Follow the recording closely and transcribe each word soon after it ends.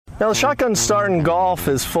Now, the shotgun start in golf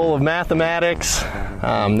is full of mathematics.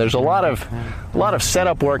 There's a lot of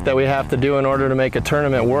setup work that we have to do in order to make a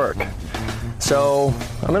tournament work. So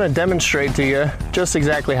I'm going to demonstrate to you just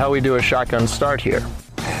exactly how we do a shotgun start here.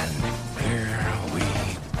 And here we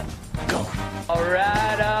go. All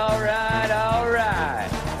right, all right, all right.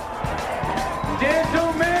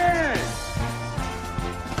 Gentlemen,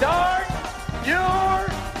 start your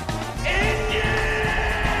engine!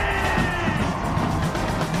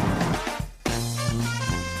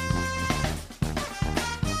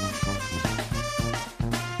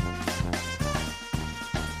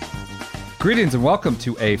 Greetings and welcome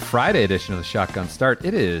to a Friday edition of the Shotgun Start.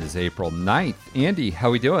 It is April 9th. Andy, how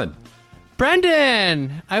we doing?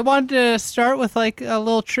 Brendan, I wanted to start with like a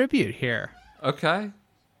little tribute here. Okay.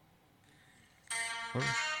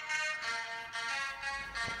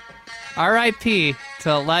 R.I.P.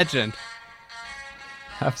 to a legend.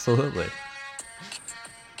 Absolutely.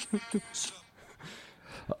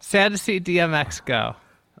 Sad to see DMX go.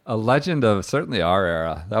 A legend of certainly our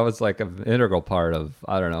era. That was like an integral part of,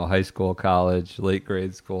 I don't know, high school, college, late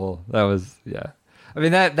grade school. That was, yeah. I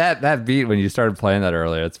mean, that beat, when you started playing that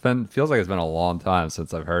earlier, feels like it's been a long time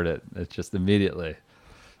since I've heard it. It's just immediately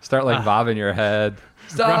start like bobbing your head.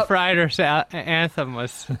 Stop. Rough Riders anthem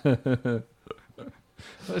was something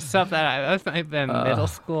that might have been middle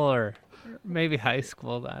school or maybe high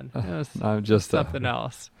school then. It was I'm just something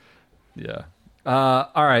else. Yeah. All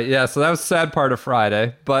right. Yeah. So that was the sad part of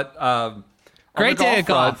Friday, but Great day of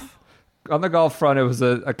golf. On the golf front, it was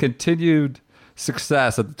a continued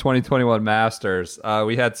success at the 2021 Masters.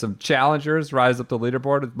 We had some challengers rise up the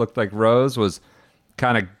leaderboard. It looked like Rose was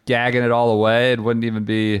kind of gagging it all away. It wouldn't even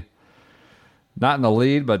be not in the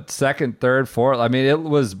lead, but second, third, fourth. I mean, it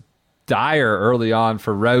was dire early on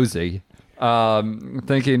for Rosie.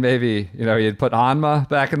 Thinking maybe, he'd put Anma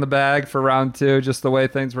back in the bag for round two, just the way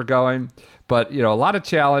things were going. But, a lot of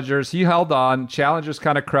challengers. He held on. Challengers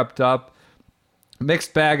kind of crept up.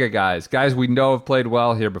 Mixed bag of guys. Guys we know have played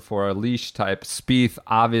well here before. A leash type. Spieth,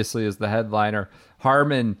 obviously, is the headliner.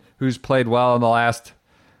 Herman, who's played well in the last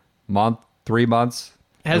month, 3 months.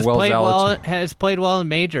 Has played well in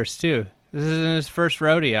majors, too. This is in his first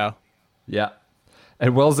rodeo. Yeah.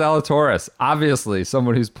 And Will Zalatoris, obviously,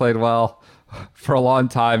 someone who's played well for a long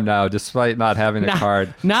time now, despite not having a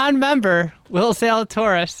card. Non-member, Will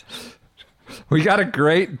Zalatoris. We got a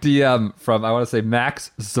great DM from, I want to say,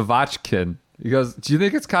 Max Zavachkin. He goes, do you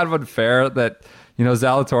think it's kind of unfair that,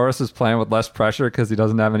 Zalatoris is playing with less pressure because he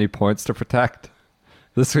doesn't have any points to protect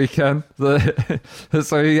this weekend?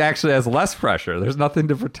 So he actually has less pressure. There's nothing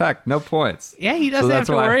to protect. No points. Yeah, he doesn't have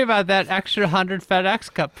to worry about that extra 100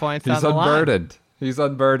 FedEx Cup points on the line. He's unburdened. He's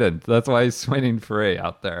unburdened. That's why he's swinging free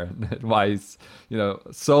out there. Why he's,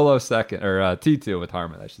 solo second, or T2 with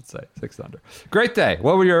Harmon, I should say, 6 under. Great day.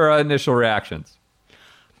 What were your initial reactions?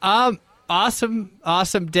 Awesome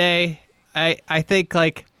day. I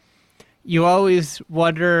think you always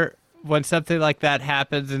wonder when something like that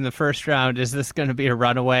happens in the first round, is this going to be a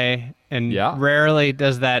runaway? And rarely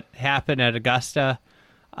does that happen at Augusta.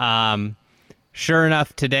 Sure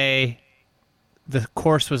enough, today, the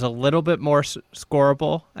course was a little bit more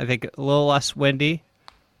scoreable. I think a little less windy,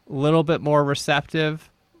 a little bit more receptive,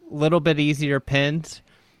 a little bit easier pins.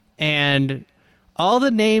 And all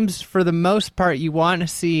the names, for the most part, you want to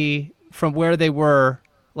see from where they were,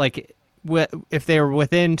 if they were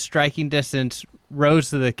within striking distance, rose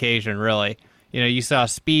to the occasion, really. You saw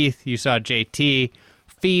Spieth, you saw JT,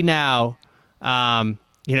 Finau.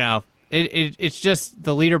 It's just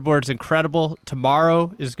the leaderboard's incredible.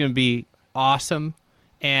 Tomorrow is going to be awesome,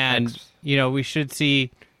 and we should see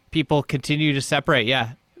people continue to separate.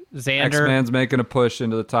 Xander, X-Man's making a push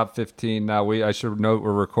into the top 15 now. I should note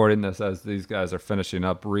we're recording this as these guys are finishing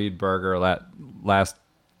up. Reed, Berger, that last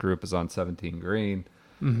group is on 17 green.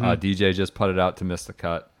 DJ just put it out to miss the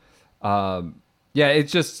cut.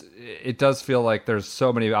 It does feel like there's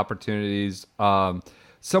so many opportunities.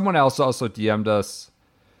 Someone else also DM'd us,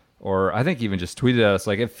 or I think even just tweeted at us,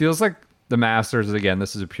 it feels like the Masters, again,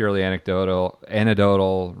 this is a purely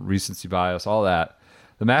anecdotal, recency bias, all that.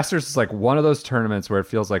 The Masters is like one of those tournaments where it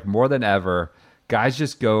feels like more than ever, guys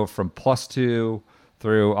just go from +2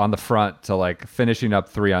 through on the front to finishing up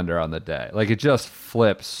 3 under on the day. It just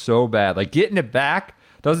flips so bad. Getting it back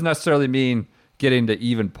doesn't necessarily mean getting to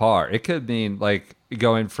even par. It could mean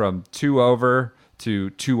going from 2 over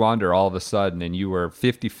to 2 under all of a sudden, and you were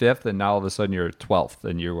 55th, and now all of a sudden you're 12th,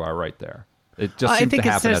 and you are right there. It just seems to happen.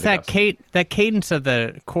 I think it's just that cadence of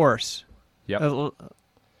the course. Yep.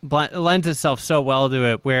 Lends itself so well to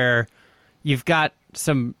it, where you've got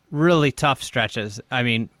some really tough stretches. I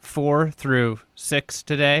mean, 4 through 6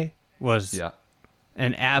 today was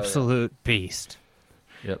an absolute beast.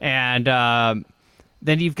 Yep. And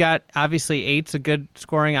then you've got, obviously, 8's a good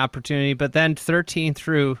scoring opportunity, but then 13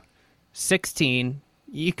 through 16,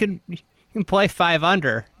 you can play 5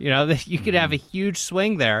 under. You could have a huge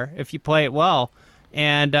swing there if you play it well.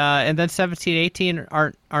 And then 17, 18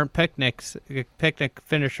 aren't picnic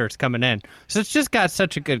finishers coming in. So it's just got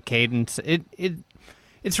such a good cadence.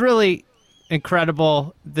 It's really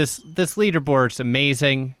incredible. This leaderboard's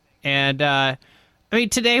amazing. And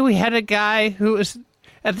today we had a guy who was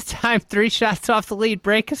at the time 3 shots off the lead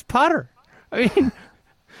break his putter.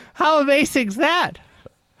 How amazing is that?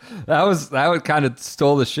 That would kind of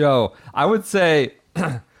stole the show. I would say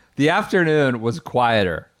the afternoon was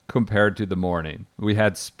quieter compared to the morning. We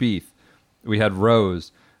had Spieth, we had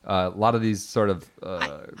Rose, a lot of these sort of.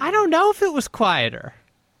 I don't know if it was quieter.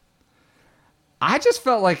 I just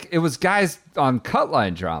felt like it was guys on cut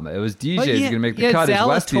line drama. It was DJs going to make the cut. Zalatoris,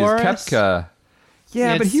 Westy, Koepka.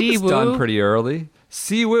 Yeah, but he was done pretty early.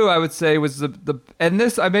 Siwoo, I would say, was and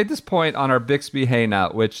this, I made this point on our Bixby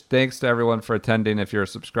Hangout, which thanks to everyone for attending. If you're a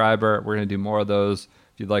subscriber, we're going to do more of those.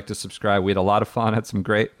 If you'd like to subscribe, we had a lot of fun, had some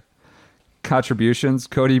great contributions.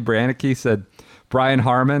 Cody Brannicky said, Brian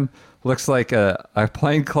Harmon looks like a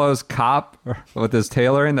plainclothes cop with his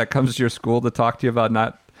tailoring that comes to your school to talk to you about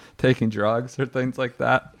not taking drugs or things like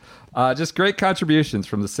that. Just great contributions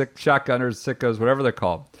from the shotgunners, sickos, whatever they're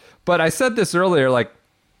called. But I said this earlier,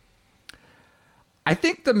 I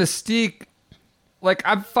think the mystique,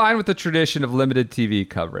 I'm fine with the tradition of limited TV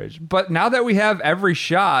coverage, but now that we have every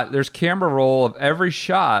shot, there's camera roll of every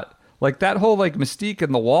shot, that whole mystique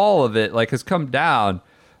in the wall of it has come down.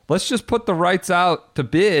 Let's just put the rights out to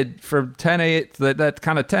bid for 10-8, that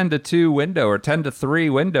kind of 10 to 2 window or 10 to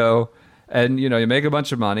 3 window, and you make a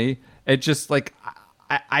bunch of money. It just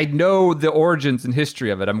I know the origins and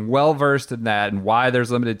history of it. I'm well versed in that and why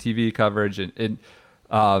there's limited TV coverage and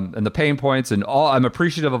the pain points and all. I'm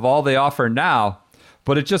appreciative of all they offer now,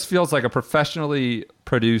 but it just feels like a professionally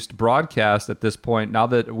produced broadcast at this point. Now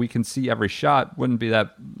that we can see every shot, wouldn't be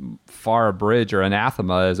that far a bridge or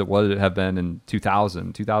anathema as it would have been in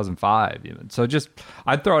 2000, 2005 even. So just,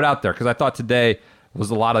 I'd throw it out there because I thought today was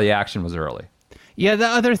a lot of the action was early. Yeah, the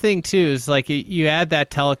other thing too is you add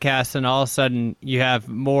that telecast and all of a sudden you have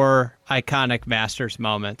more iconic Masters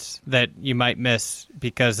moments that you might miss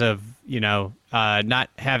because of, not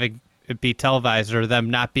having it be televised or them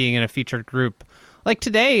not being in a featured group. Like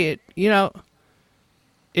today,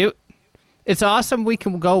 it's awesome. We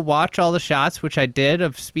can go watch all the shots, which I did,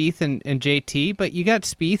 of Spieth and JT, but you got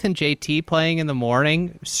Spieth and JT playing in the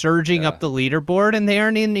morning, surging up the leaderboard, and they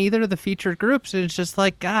aren't in either of the featured groups. And it's just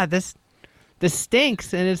God, this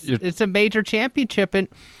stinks, and it's a major championship. And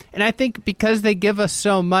I think because they give us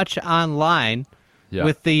so much online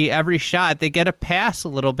with the every shot, they get a pass a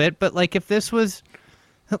little bit. But if this was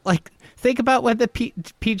think about when the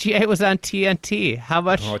PGA was on TNT, how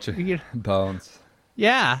much bones.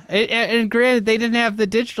 Yeah, and granted they didn't have the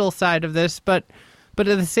digital side of this, but at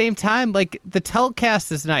the same time, the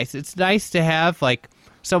telecast is nice. It's nice to have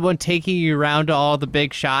someone taking you around to all the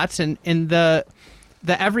big shots, and the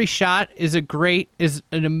every shot is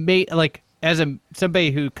an amazing, as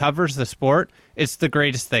somebody who covers the sport, it's the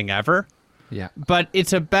greatest thing ever. Yeah. But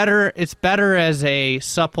it's better as a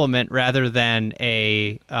supplement rather than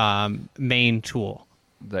a main tool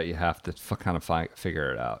that you have to kind of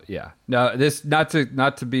figure it out. Yeah. No, this not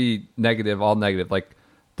to be negative, all negative.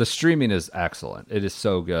 The streaming is excellent. It is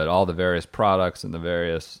so good. All the various products and the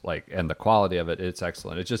various and the quality of it, it's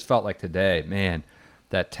excellent. It just felt like today, man,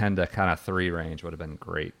 that 10 to kind of 3 range would have been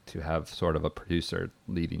great to have sort of a producer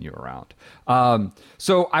leading you around.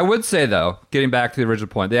 So I would say, though, getting back to the original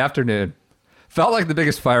point, the afternoon felt like the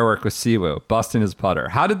biggest firework was Siwoo busting his putter.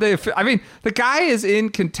 How did they? The guy is in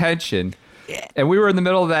contention, and we were in the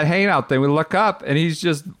middle of that hangout thing. We look up, and he's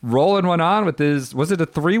just rolling one on with his. Was it a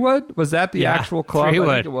 3-wood? Was that the actual club? 3-wood.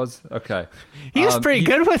 I think it was. Okay. He was pretty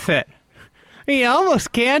good with it. He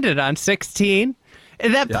almost canned it on 16.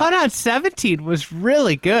 And that putt on 17 was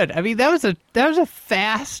really good. That was a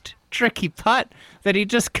fast, tricky putt that he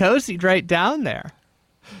just cozied right down there.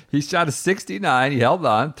 He shot a 69. He held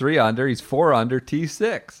on 3 under. He's 4 under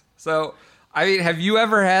T6. So, have you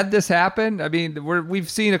ever had this happen? We've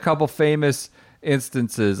seen a couple famous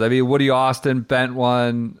instances. Woody Austin bent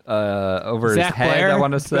one over Zach his head. Blair I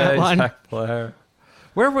want to say Zach Blair.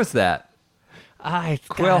 Where was that?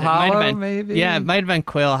 Quail Hollow, maybe. Yeah, it might have been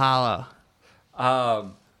Quail Hollow.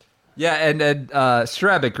 Yeah, and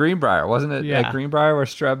Streb at Greenbrier, wasn't it? Yeah. At Greenbrier where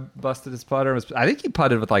Streb busted his putter. I think he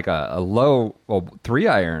putted with like a low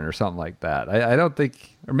 3-iron or something like that. I don't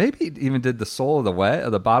think, or maybe he even did the sole of the wedge, or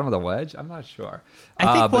the bottom of the wedge. I'm not sure.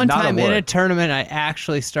 I think but one not time in a wood. tournament, I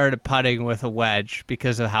actually started putting with a wedge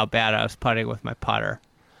because of how bad I was putting with my putter.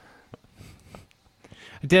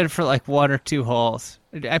 I did it for like 1 or 2 holes.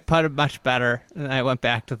 I putted much better, and I went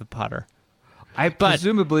back to the putter.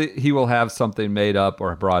 Presumably, he will have something made up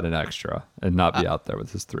or brought in extra and not be out there with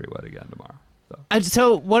his 3-wood again tomorrow. So. And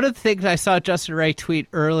so one of the things I saw Justin Ray tweet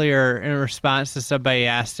earlier in response to somebody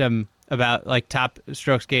asked him about like top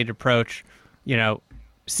strokes gained approach,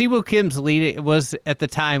 Siwoo Kim's was at the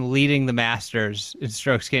time leading the Masters in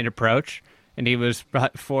strokes gained approach, and he was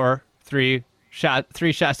 3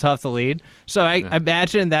 shots off the lead. So I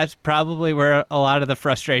imagine that's probably where a lot of the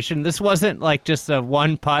frustration. This wasn't like just a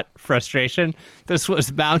one putt frustration. This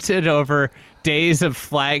was mounted over days of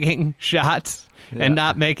flagging shots and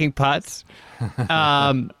not making putts.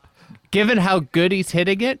 Given how good he's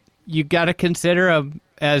hitting it, you got to consider him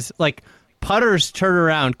as like putters turn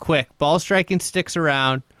around quick. Ball striking sticks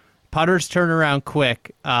around. Putters turn around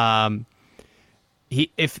quick.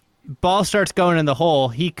 If ball starts going in the hole,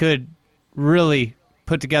 he could really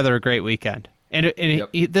put together a great weekend. And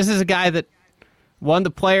this is a guy that won the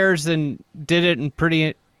Players and did it in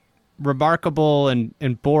pretty remarkable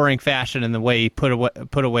and boring fashion in the way he put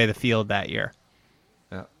away the field that year.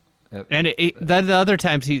 Yeah. Yep. And then the other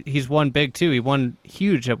times he's won big too. He won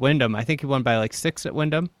huge at Wyndham. I think he won by like 6 at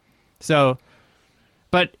Wyndham. So,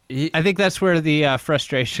 but I think that's where the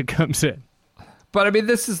frustration comes in. But I mean,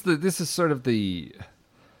 this is sort of the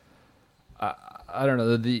I don't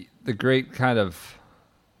know, the great kind of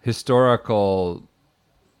historical,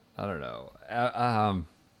 I don't know,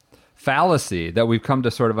 fallacy that we've come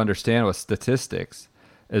to sort of understand with statistics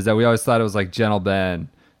is that we always thought it was like Gentle Ben,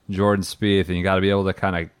 Jordan Spieth, and you got to be able to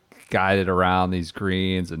kind of guide it around these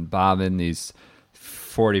greens and bomb in these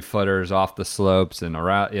 40-footers off the slopes and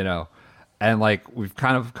around, and like we've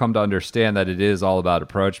kind of come to understand that it is all about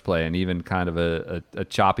approach play, and even kind of a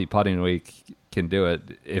choppy putting week can do it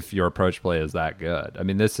if your approach play is that good. I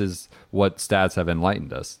mean, this is what stats have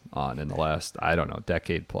enlightened us on in the last, I don't know,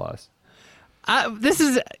 decade plus. This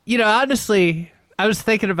is, honestly, I was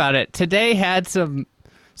thinking about it. Today had some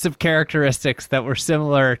characteristics that were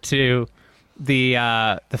similar to the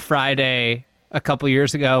Friday a couple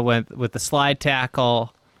years ago with the slide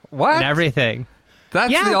tackle and everything.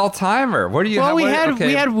 That's the all-timer. What do you? Well, we had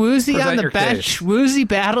Woosie on the bench. Case. Woosie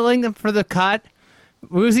battling them for the cut.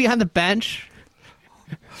 Woosie on the bench.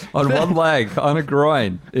 On one leg, on a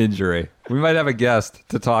groin injury. We might have a guest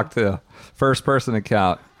to talk to. First-person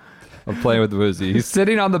account of playing with Woosie. He's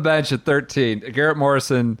sitting on the bench at 13. Garrett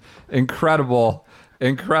Morrison, incredible. I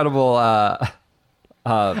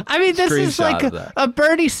mean, this is like a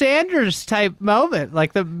Bernie Sanders type moment,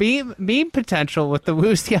 like the meme potential with the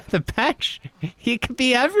Woosie on the bench. He could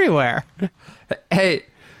be everywhere. Hey,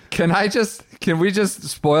 can we just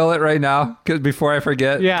spoil it right now? Before I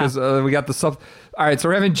forget, yeah. Because we got the stuff. All right, so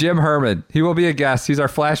we're having Jim Herman. He will be a guest. He's our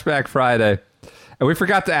Flashback Friday. And we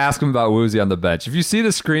forgot to ask him about Woosie on the bench. If you see the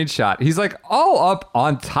screenshot, he's like all up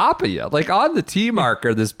on top of you, like on the tee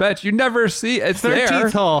marker, this bench. You never see it's 13th there.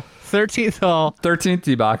 13th hole. 13th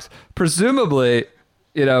tee box. Presumably,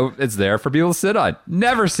 it's there for people to sit on.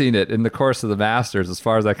 Never seen it in the course of the Masters, as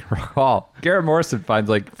far as I can recall. Garrett Morrison finds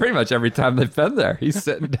like pretty much every time they've been there, he's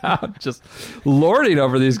sitting down, just lording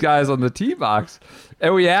over these guys on the tee box.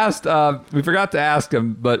 And we asked, we forgot to ask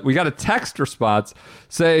him, but we got a text response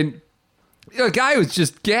saying, a guy who's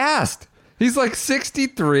just gassed. He's like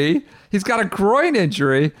 63. He's got a groin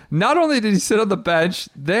injury. Not only did he sit on the bench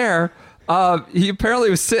there, he apparently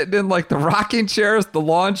was sitting in like the rocking chairs, the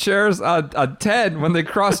lawn chairs on 10 when they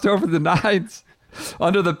crossed over the 9s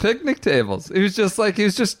under the picnic tables. He was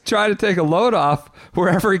just trying to take a load off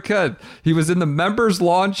wherever he could. He was in the members'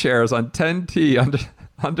 lawn chairs on 10T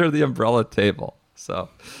under the umbrella table. So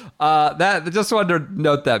that just wanted to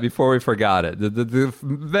note that before we forgot it. The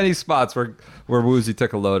many spots where Woosie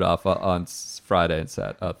took a load off on Friday and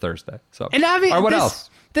Thursday. So, and I mean, what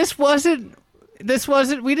else? This wasn't.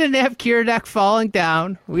 We didn't have Kieradek falling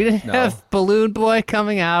down. We didn't have Balloon Boy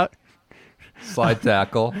coming out. Slide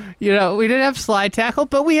tackle. We didn't have slide tackle,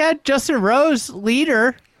 but we had Justin Rose,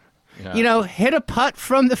 leader. Yeah. Hit a putt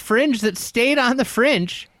from the fringe that stayed on the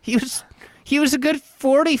fringe. He was a good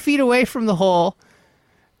 40 feet away from the hole.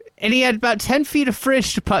 And he had about 10 feet of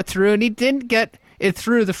fringe to putt through, and he didn't get it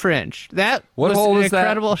through the fringe. That was an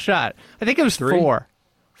incredible shot. I think it was 4.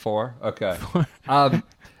 4? Okay. 4. And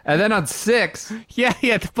then on 6... Yeah, he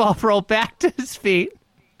had the ball roll back to his feet.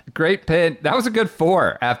 Great pin. That was a good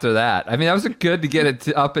 4 after that. I mean, that was good to get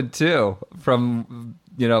it up in 2 from,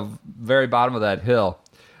 very bottom of that hill.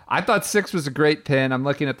 I thought 6 was a great pin. I'm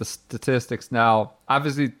looking at the statistics now.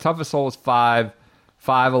 Obviously, toughest hole was 5,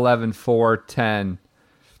 5, 11, 4, 10,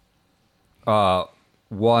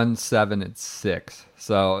 1, 7, and 6.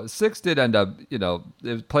 So 6 did end up,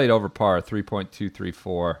 it played over par,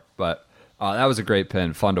 3.234. But that was a great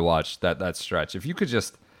pin. Fun to watch that stretch. If you could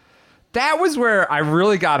just... That was where I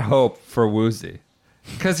really got hope for Woosie.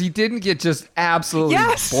 Because he didn't get just absolutely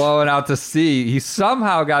blown out to sea. He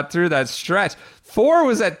somehow got through that stretch. 4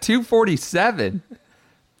 was at 247.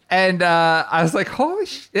 And I was like, holy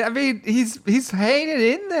shit. I mean, he's hanging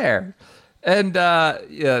in there. And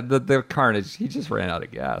the carnage, he just ran out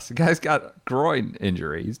of gas. The guy's got a groin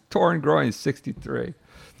injury. He's torn groin. He's 63.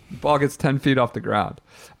 The ball gets 10 feet off the ground.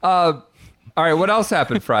 All right, what else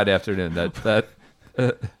happened Friday afternoon that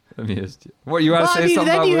amused you? What, you want to say something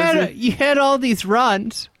then about Woosie? you had all these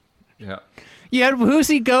runs. Yeah. You had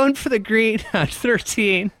Woosie going for the green on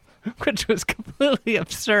 13, which was completely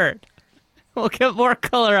absurd. We'll get more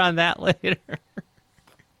color on that later.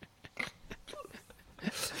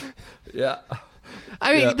 Yeah.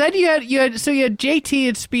 I mean, then you had JT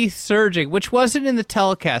and Spieth surging, which wasn't in the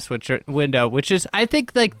telecast window, which is, I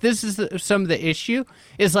think, like, this is some of the issue,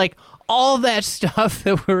 is like all that stuff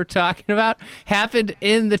that we were talking about happened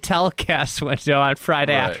in the telecast window on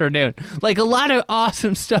Friday afternoon. Like, a lot of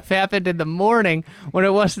awesome stuff happened in the morning when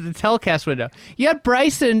it wasn't the telecast window. You had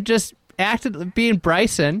Bryson just being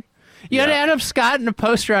Bryson. You had Adam Scott in a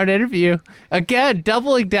post-round interview, again,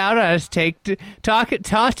 doubling down on his take,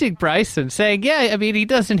 taunting Bryson, saying, he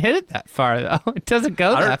doesn't hit it that far, though. It doesn't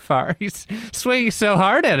go that far. He's swinging so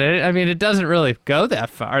hard at it. I mean, it doesn't really go that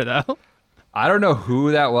far, though. I don't know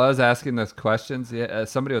who that was asking those questions.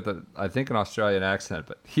 Somebody with, I think, an Australian accent,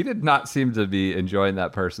 but he did not seem to be enjoying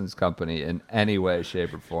that person's company in any way,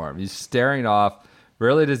 shape, or form. He's staring off.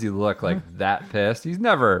 Rarely does he look like that pissed. He's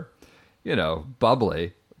never,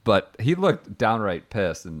 bubbly. But he looked downright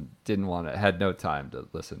pissed and had no time to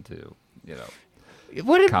listen to,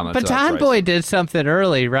 What if Baton Boy did something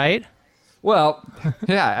early, right? Well,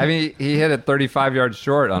 yeah. I mean, he hit it 35 yards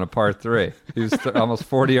short on a par 3. He was almost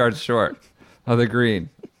 40 yards short of the green.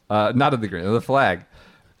 Not of the green, of the flag.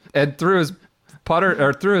 And threw his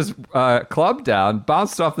club down,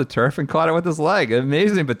 bounced off the turf, and caught it with his leg.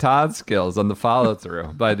 Amazing baton skills on the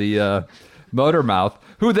follow-through by the Motormouth,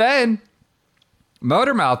 who then...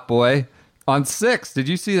 Motormouth boy on 6. Did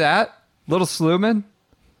you see that? Little Sluman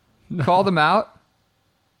called him out.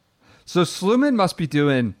 So Sluman must be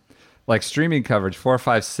doing like streaming coverage 4,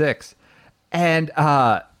 5, 6. And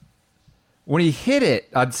when he hit it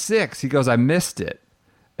on 6, he goes, I missed it.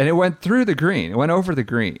 And it went through the green. It went over the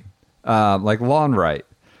green, like lawn right.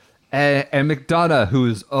 And McDonough, who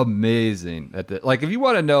is amazing at the, like, if you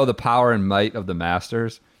want to know the power and might of the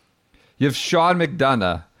Masters, you have Sean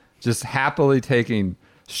McDonough just happily taking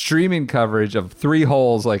streaming coverage of 3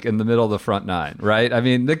 holes, like in the middle of the front 9, right? I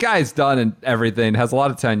mean, the guy's done and everything, has a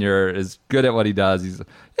lot of tenure, is good at what he does. He's,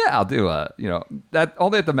 I'll do that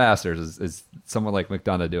only at the Masters is someone like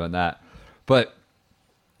McDonough doing that. But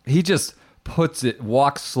he just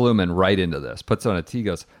walks Sluman right into this, puts on a tee,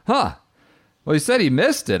 goes, well, he said he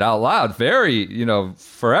missed it out loud, very,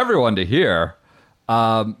 for everyone to hear.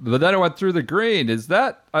 But then it went through the green. Is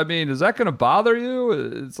that going to bother you?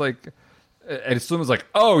 It's like, and Sluman's like,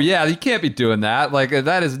 oh yeah, you can't be doing that. Like,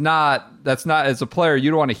 that's not, as a player, you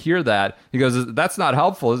don't want to hear that. He goes, that's not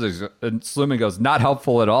helpful, is it? And Sluman goes, not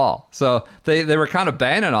helpful at all. So they were kind of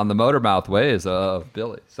banning on the Motormouth ways of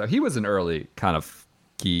Billy. So he was an early kind of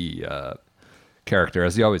key character,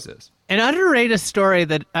 as he always is. An underrated story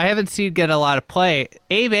that I haven't seen get a lot of play,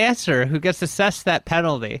 Abe Answer, who gets assessed that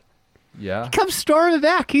penalty. Yeah. He comes storming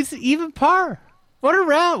back. He's even par. What a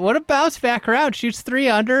round. What a bounce back round. Shoots 3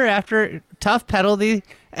 under after a tough penalty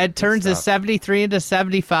and turns his 73 into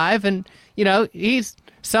 75. And, he's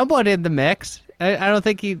somewhat in the mix. I don't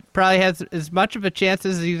think he probably has as much of a chance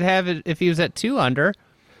as he'd have if he was at 2 under.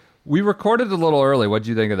 We recorded a little early. What did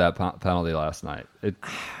you think of that penalty last night?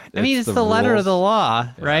 It's the letter of the law,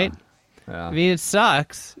 right? Yeah. I mean, it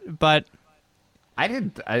sucks, but...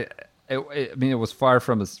 it was far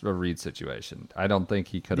from a Reed situation. I don't think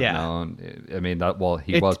he could have known. I mean,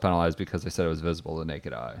 he was penalized because they said it was visible to the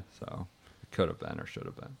naked eye. So it could have been or should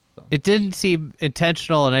have been. So. It didn't seem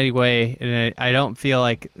intentional in any way, and I don't feel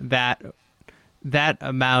like that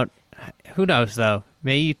amount. Who knows though?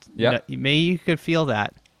 Maybe you could feel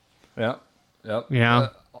that. Yep.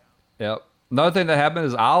 Yep. Another thing that happened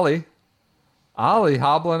is Ollie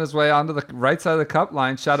hobbling his way onto the right side of the cup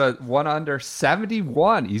line, shot a 1 under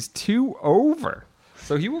 71. He's 2 over.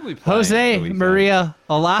 So he will be playing Jose the weekend. Maria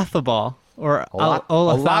Olazabal or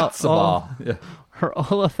Olazabal. Yeah. or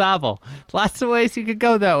Olazabal. Lots of ways you could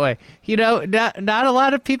go that way. You know, not a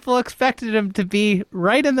lot of people expected him to be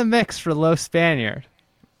right in the mix for low Spaniard.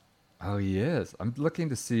 Oh, he is. I'm looking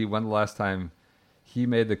to see when the last time he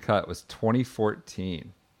made the cut was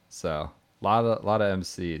 2014. So a lot of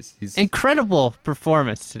MCs. He's Incredible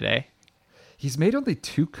performance today. He's made only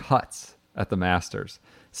 2 cuts at the Masters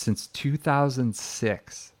since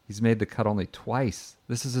 2006. He's made the cut only twice.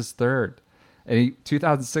 This is his third. And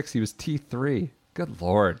 2006, he was T3. Good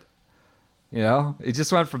Lord. You know, he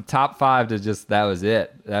just went from top 5 to just, that was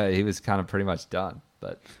it. He was kind of pretty much done.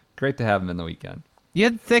 But great to have him in the weekend. You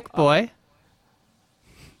had thick boy.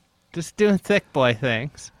 Just doing thick boy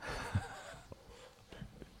things.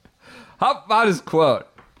 How about his quote?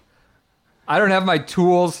 I don't have my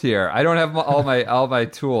tools here. I don't have all my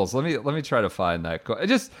tools. Let me try to find that quote.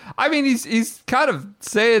 He's kind of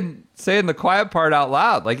saying the quiet part out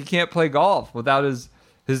loud. Like he can't play golf without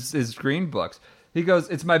his green books. He goes,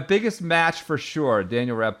 "It's my biggest match for sure."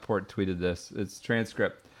 Daniel Rappaport tweeted this. It's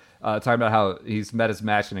transcript talking about how he's met his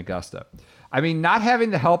match in Augusta. I mean, not having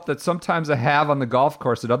the help that sometimes I have on the golf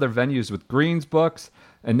course at other venues with greens books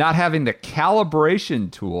and not having the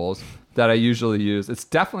calibration tools that I usually use, it's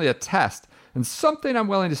definitely a test and something I'm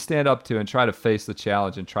willing to stand up to and try to face the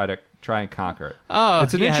challenge and try and conquer it. Oh,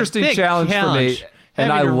 it's an yeah, interesting big challenge for me,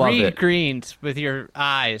 and I Having to love read it. greens with your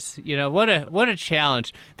eyes. You know, what a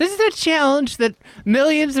challenge. This is a challenge that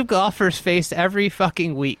millions of golfers face every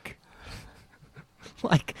fucking week.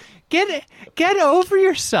 Like, get over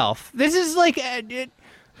yourself. This is like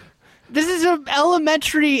this is an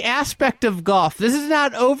elementary aspect of golf. This is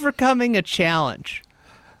not overcoming a challenge.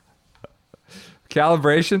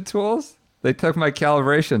 Calibration tools? They took my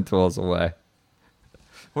calibration tools away.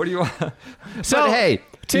 What do you want? So, but hey,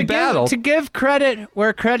 to give credit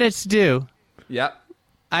where credit's due, Yep.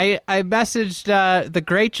 I messaged the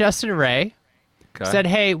great Justin Ray. Okay. Said,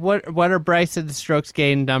 hey, what are Bryson's strokes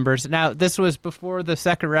gained numbers? Now, this was before the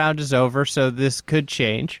second round is over, so this could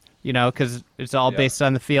change, you know, because it's all based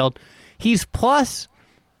on the field. He's plus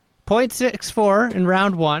 0.64 in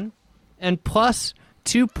round 1 and plus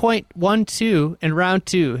 2.12 in round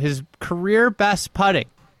 2. His career best putting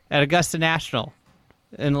at Augusta National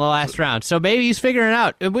in the last round. So maybe he's figuring it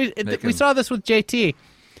out. We saw this with JT.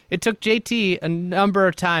 It took JT a number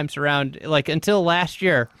of times around, like until last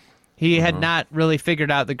year. He had not really figured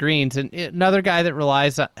out the greens. And another guy that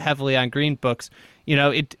relies heavily on green books, you know,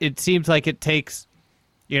 it seems like it takes,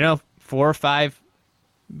 4 or 5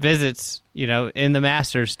 visits, in the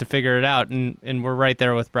Masters to figure it out. And we're right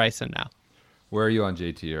there with Bryson now. Where are you on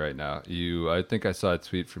JT right now? I think I saw a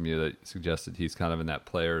tweet from you that suggested he's kind of in that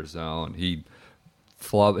player zone. He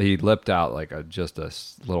lipped out like just a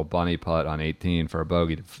little bunny putt on 18 for a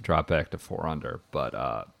bogey to drop back to 4 under.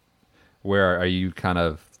 But where are you kind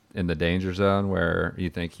of in the danger zone where you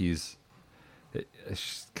think he's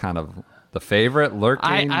kind of the favorite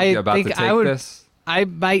lurking about to take this? I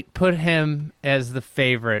might put him as the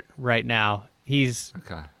favorite right now. He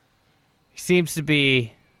seems to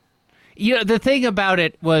be, the thing about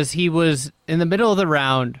it was he was in the middle of the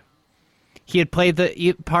round. He had played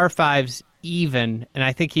the par 5s even, and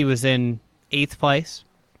I think he was in 8th place.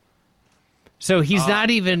 So he's not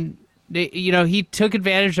even, he took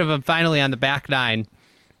advantage of him finally on the back 9.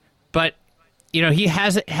 But, he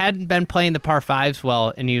hadn't been playing the par 5s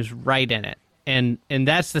well, and he was right in it. And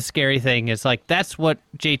that's the scary thing is, like, that's what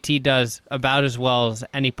JT does about as well as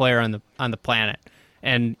any player on the planet.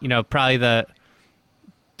 And, probably the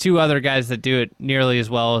 2 other guys that do it nearly as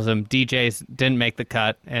well as him, DJ's didn't make the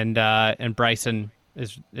cut, and Bryson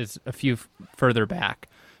is a few further back.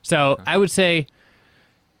 So I would say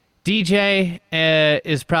DJ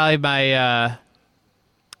is probably my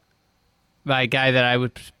guy that I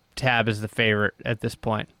would tab as the favorite at this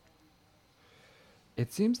point.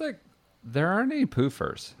 It seems like there aren't any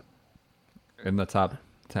poofers in the top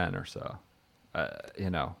 10 or so.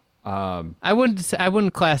 I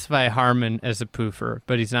wouldn't classify Harman as a poofer,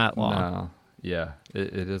 but he's not long. No, yeah,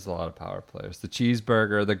 it is a lot of power players. The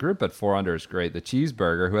Cheeseburger, the group at 4 under is great. The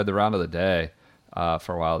Cheeseburger, who had the round of the day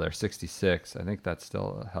for a while there, 66. I think that's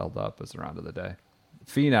still held up as the round of the day.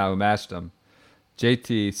 Finau, who matched him.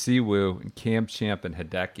 JT, Siwoo, and Cam Champ and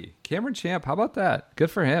Hideki. Cameron Champ, how about that?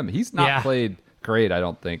 Good for him. He's not played great, I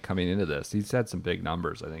don't think, coming into this. He's had some big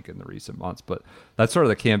numbers, I think, in the recent months. But that's sort of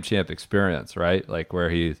the Cam Champ experience, right? Like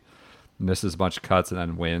where he misses a bunch of cuts and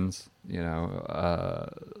then wins,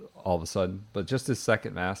 all of a sudden. But just his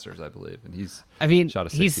second Masters, I believe. And he's shot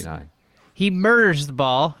a 69. He murders the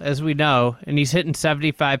ball, as we know, and he's hitting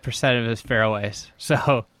 75% of his fairways.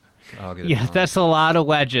 So I'll get it Yeah, done. that's a lot of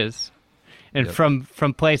wedges, and Yep.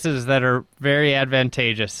 from places that are very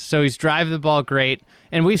advantageous. So he's driving the ball great,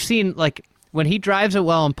 and we've seen like when he drives it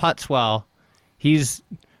well and putts well, he's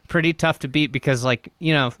pretty tough to beat because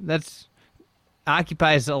that's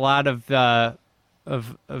occupies a lot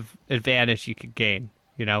of advantage you could gain.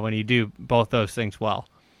 When you do both those things well.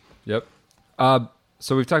 Yep.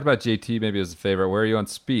 So we've talked about JT maybe as a favorite. Where are you on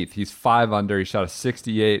Spieth? He's 5 under. He shot a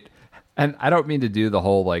 68. And I don't mean to do the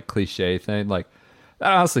whole like cliche thing. Like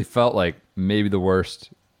that honestly felt like maybe the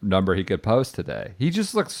worst number he could post today. He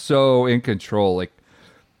just looked so in control. Like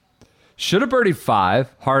should have birdied 5,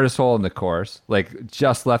 hardest hole in the course. Like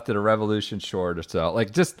just left it a revolution short or so.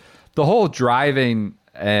 Like just the whole driving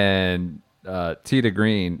and tee to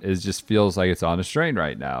green just feels like it's on a strain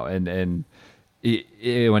right now. And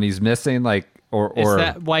when he's missing or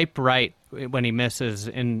that wipe right when he misses,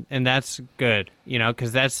 and that's good,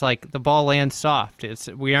 because that's like the ball lands soft.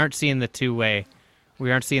 We aren't seeing the two-way.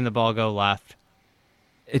 We aren't seeing the ball go left.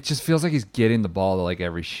 It just feels like he's getting the ball to like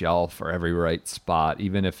every shelf or every right spot,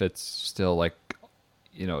 even if it's still like,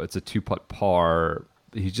 it's a 2-putt par.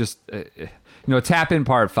 He just, a tap in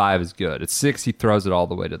par at 5 is good. At 6, he throws it all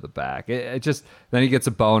the way to the back. It just, then he gets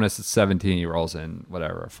a bonus at 17. He rolls in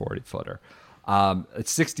whatever, a 40-footer. At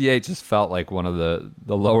 68 just felt like one of the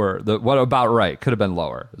lower, what about right? Could have been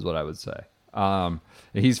lower is what I would say.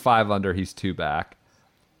 He's 5 under. He's 2 back.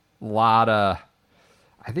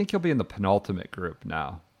 I think he'll be in the penultimate group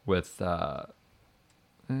now with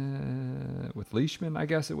Leishman, I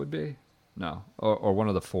guess it would be. No, or one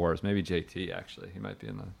of the 4s, maybe JT actually. He might be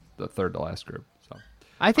in the third to last group. So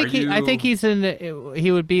I think he's in.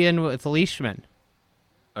 He would be in with Leishman.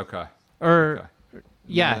 Okay. Or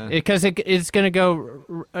yeah, because it's going to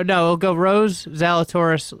go. No, it'll go Rose,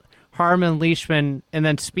 Zalatoris, Harman, Leishman, and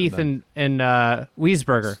then Spieth and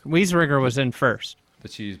Wiesberger. Wiesberger was in first. The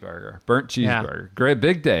cheeseburger, burnt cheeseburger. Yeah. Great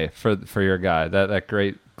big day for your guy. That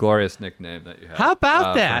great glorious nickname that you have. How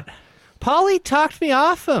about that? Paulie talked me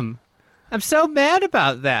off him. I'm so mad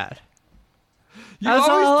about that. You I was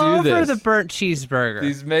always all do over this. the burnt cheeseburger.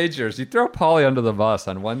 These majors, you throw Paulie under the bus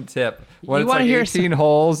on one tip. When You it's wanna like hear 18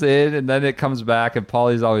 holes in, and then it comes back, and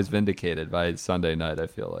Paulie's always vindicated by Sunday night, I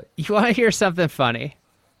feel like. You want to hear something funny?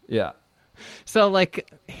 Yeah. So, like,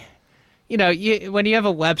 when you have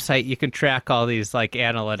a website, you can track all these, like,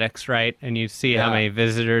 analytics, right? And you see how many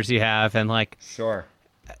visitors you have. And, like, Sure.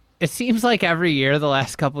 it seems like every year, the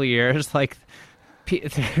last couple of years, like,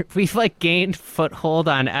 we've, like, gained foothold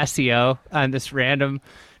on SEO on this random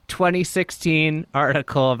 2016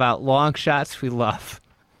 article about long shots we love.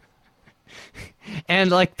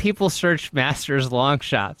 And, like, people search Masters long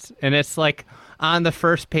shots. And it's, like, on the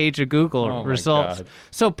first page of Google results. God.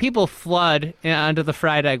 So people flood onto the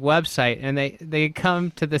Fried Egg website, and they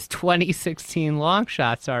come to this 2016 long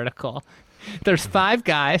shots article. There's 5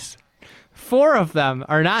 guys. 4 of them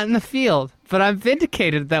are not in the field, but I'm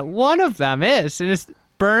vindicated that one of them is, and it's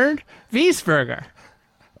Bernd Wiesberger.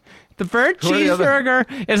 The burnt cheeseburger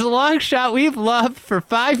is a long shot we've loved for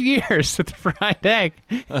 5 years at the Fried Egg.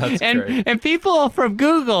 That's great. And people from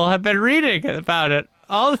Google have been reading about it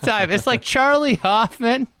all the time. It's like Charlie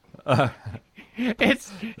Hoffman.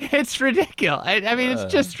 It's ridiculous. I mean,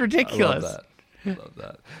 it's just ridiculous. I love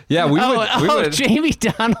that. Yeah, we would. Jamie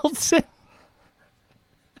Donaldson.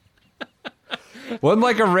 When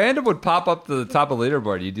like a random would pop up to the top of the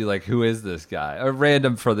leaderboard, you do like, who is this guy? A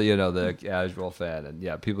random for the the casual fan, and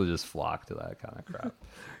yeah, people just flock to that kind of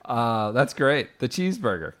crap. That's great. The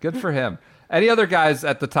cheeseburger, good for him. Any other guys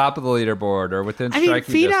at the top of the leaderboard or within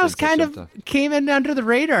striking distance? Finau's kind of came in under the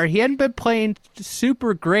radar. He hadn't been playing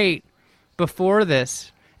super great before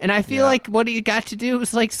this. And I feel like what he got to do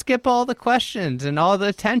was like skip all the questions and all the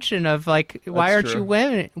attention of like, why aren't you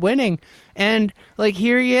winning? And like,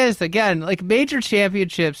 here he is again, like major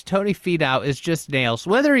championships. Tony Finau is just nails,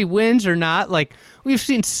 whether he wins or not. Like we've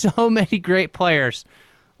seen so many great players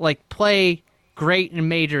like play great in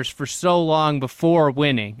majors for so long before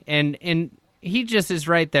winning. And he just is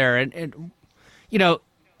right there. And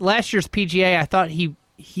last year's PGA, I thought he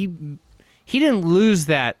didn't lose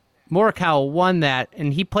that. Morikawa won that,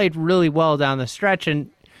 and he played really well down the stretch, and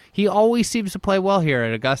he always seems to play well here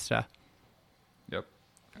at Augusta. Yep.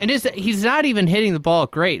 And he's not even hitting the ball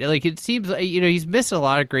great. Like it seems, he's missing a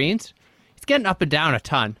lot of greens. He's getting up and down a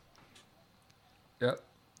ton. Yep.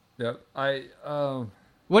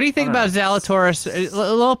 What do you think about Zalatoris? A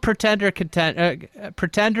little pretender contender.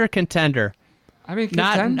 I mean,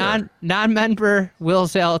 contender. Non-member Will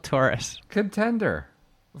Zalatoris. Contender.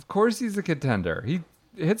 Of course he's a contender. He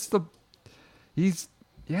hits the...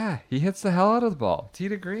 Yeah, he hits the hell out of the ball. Tee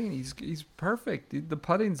to green, he's perfect. The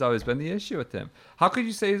putting's always been the issue with him. How could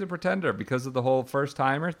you say he's a pretender? Because of the whole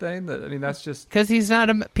first-timer thing? That's just... Because he's not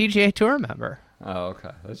a PGA Tour member. Oh,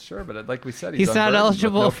 okay. That's sure, but like we said, He's not unburdened with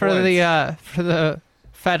eligible no for points. the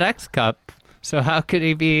FedEx Cup, so how could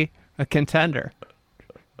he be a contender?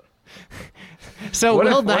 So What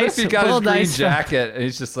Will if he got Will his green Knight- jacket and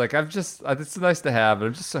he's just like, it's nice to have, but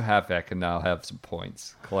I'm just so happy I can now have some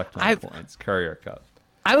points, collect my points, Courier Cup.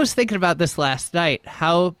 I was thinking about this last night.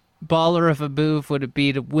 How baller of a move would it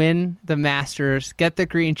be to win the Masters, get the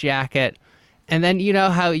green jacket, and then you know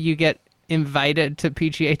how you get invited to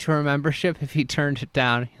PGA Tour membership if he turned it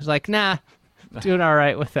down? He's like, nah, doing all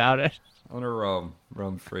right without it. I want to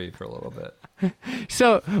roam free for a little bit.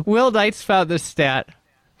 So Will Knight's found this stat.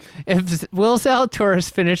 If Will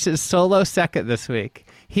Zalatoris finishes solo second this week,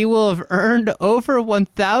 he will have earned over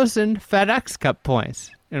 1,000 FedEx Cup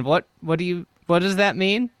points. And what does that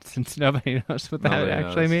mean? Since nobody knows what that Nobody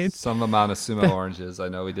actually knows. means. Some amount of sumo oranges. I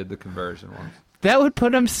know we did the conversion once. That would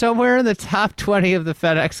put him somewhere in the top 20 of the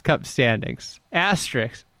FedEx Cup standings.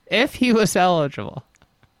 Asterisk. If he was eligible.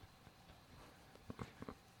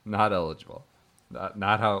 Not eligible.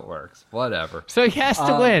 Not how it works. Whatever. So he has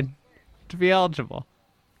to win to be eligible.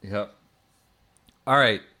 Yep. All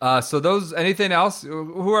right. So those. Anything else?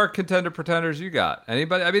 Who are pretenders you got?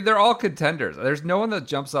 Anybody? I mean, they're all contenders. There's no one that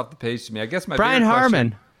jumps off the page to me. I guess my Brian bigger question-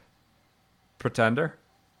 Harman. Pretender.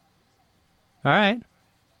 All right.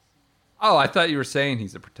 Oh, I thought you were saying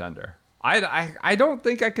he's a pretender. I don't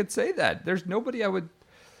think I could say that. There's nobody I would.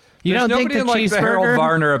 You There's don't think nobody the in like the Harold cheeseburger?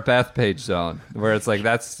 Varner at Bethpage zone where it's like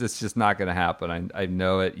it's just not going to happen. I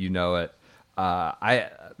know it. You know it.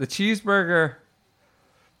 The cheeseburger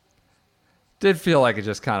did feel like it's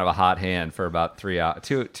just kind of a hot hand for about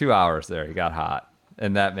 2 hours there. He got hot,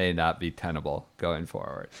 and that may not be tenable going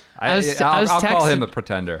forward. I'll call him a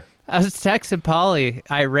pretender. I was texting Paulie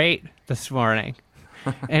irate this morning,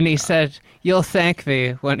 and he said, "You'll thank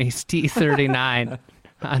me when he's T39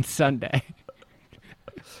 on Sunday."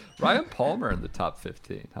 Ryan Palmer in the top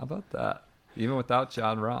 15. How about that? Even without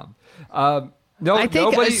John Rahm. No, I think,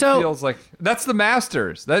 nobody so- feels like that's the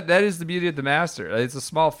Masters. That is the beauty of the Masters. It's a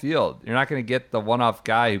small field. You're not going to get the one-off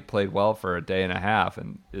guy who played well for a day and a half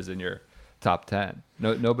and is in your top 10.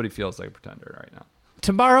 Nobody feels like a pretender right now.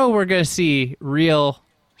 Tomorrow we're going to see real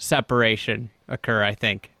separation occur, I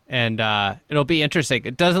think, and it'll be interesting.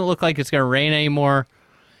 It doesn't look like it's going to rain anymore,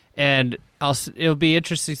 and it'll be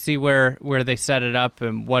interesting to see where they set it up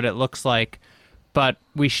and what it looks like. But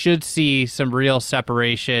we should see some real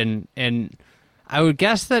separation, and I would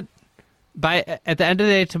guess that at the end of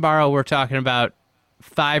the day tomorrow, we're talking about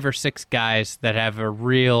 5 or 6 guys that have a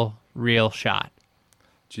real shot.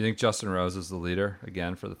 Do you think Justin Rose is the leader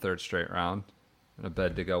again for the third straight round in a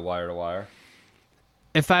bed to go wire to wire?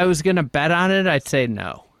 If I was going to bet on it, I'd say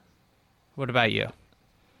no. What about you?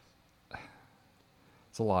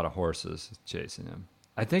 It's a lot of horses chasing him.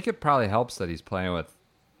 I think it probably helps that he's playing with...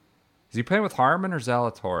 Is he playing with Harman or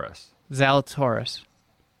Zalatoris? Zalatoris.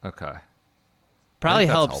 Okay. Probably I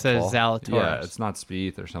think helps that's that helpful. it's Zalatoris. Yeah, it's not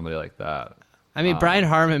Spieth or somebody like that. I mean, Brian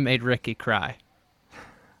Harman made Ricky cry.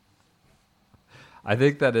 I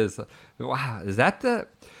think that is... Wow, is that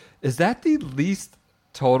the least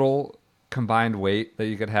total combined weight that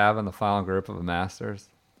you could have in the final group of a Masters?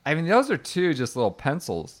 I mean, those are two just little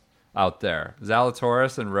pencils out there.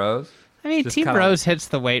 Zalatoris and Rose. I mean, Just Team kinda- Rose hits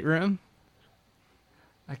the weight room.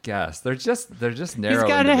 I guess. They're just narrow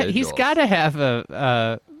individuals. He's got to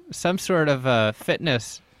have some sort of a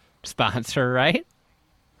fitness sponsor, right?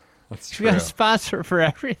 That's He's true. got a sponsor for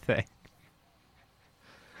everything.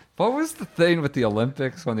 What was the thing with the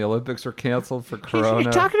Olympics when the Olympics were canceled for Corona?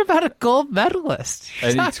 You're talking about a gold medalist.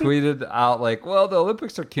 And he tweeted out like, "Well, the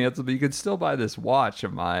Olympics are canceled, but you can still buy this watch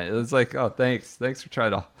of mine." It was like, "Oh, thanks for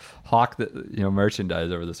trying to hawk the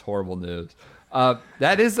merchandise over this horrible news."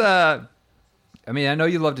 That is I mean, I know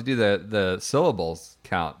you love to do the syllables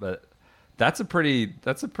count, but that's a pretty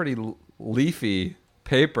leafy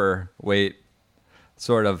paperweight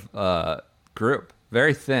sort of group.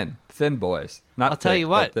 Very thin boys. Not I'll tell thick, you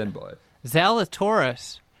what. but thin boys.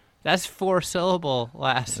 Zalatoris. That's 4-syllable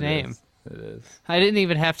last name. It is. I didn't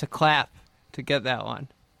even have to clap to get that one.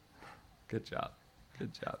 Good job.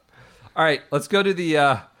 All right, let's go to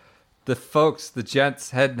the folks, the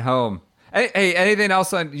gents heading home. Hey, anything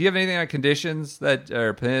else do you have anything on conditions that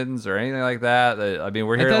or pins or anything like that? I mean,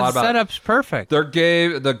 we're hearing a lot about setup's perfect. their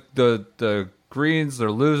game, the greens, they're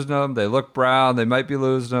losing them. They look brown. They might be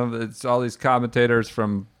losing them. It's all these commentators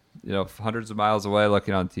from hundreds of miles away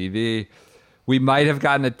looking on TV. We might have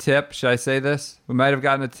gotten a tip. Should I say this? We might have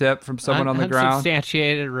gotten a tip from someone on the ground.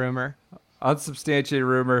 Unsubstantiated rumor. unsubstantiated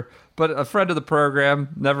rumor, but a friend of the program,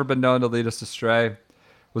 never been known to lead us astray,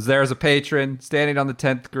 was there as a patron, standing on the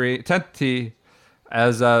 10th tee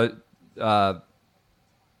as a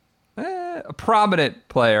prominent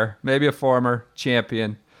player, maybe a former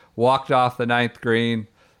champion, walked off the 9th green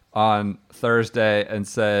on Thursday and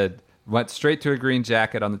went straight to a green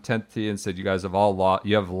jacket on the 10th tee and said, "You guys have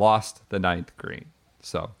you have lost the 9th green."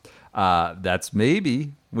 So that's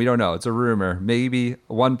maybe, we don't know, it's a rumor, maybe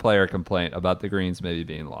one player complaint about the greens maybe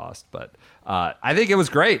being lost, but I think it was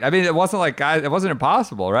great. I mean, it wasn't like it wasn't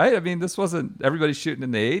impossible, right? I mean, this wasn't everybody shooting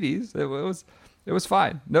in the 80s. It was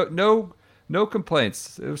fine. No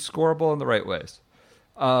complaints. It was scoreable in the right ways.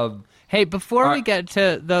 Hey, before we get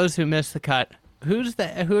to those who missed the cut, who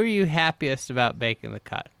are you happiest about making the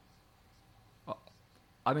cut?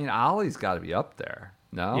 I mean, Ollie's got to be up there.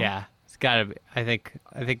 No? Yeah, it's got to be. I think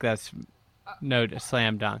that's no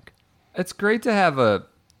slam dunk. It's great to have a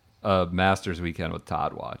Masters weekend with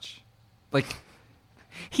Todd Watch. Like,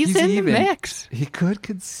 he's in the mix. He could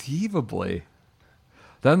conceivably.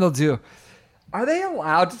 Then they'll do. Are they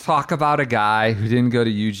allowed to talk about a guy who didn't go to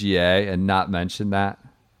UGA and not mention that?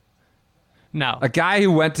 No. A guy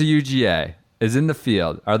who went to UGA is in the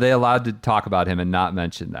field. Are they allowed to talk about him and not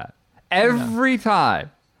mention that? Every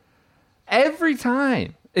time. Every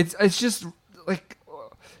time. It's just like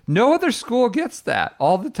no other school gets that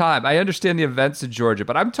all the time. I understand the events in Georgia,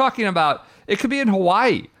 but I'm talking about it could be in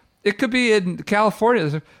Hawaii. It could be in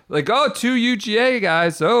California. Like, oh, 2 UGA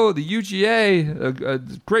guys. Oh, the UGA, a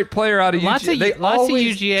great player out of UGA. Lots of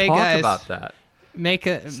UGA talk guys about that.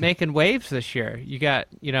 Making waves this year. You got,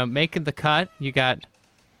 making the cut. You got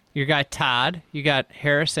your guy Todd. You got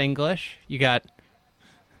Harris English. You got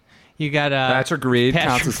Patrick Reed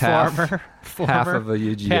counts as half of a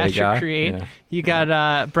UGA Patrick guy. Reed. Yeah. You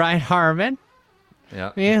got Brian Harmon.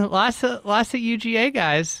 Yeah. I mean, lots of UGA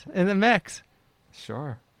guys in the mix.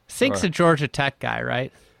 Sure. Sink's a Georgia Tech guy,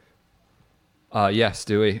 right? Yes,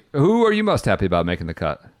 Stewie. Who are you most happy about making the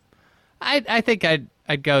cut? I think I'd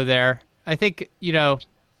go there. I think,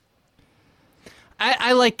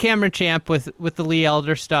 I like Cameron Champ with the Lee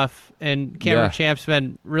Elder stuff, and Cameron Champ's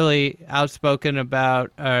been really outspoken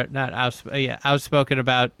about outspoken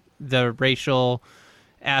about the racial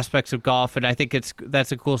aspects of golf, and I think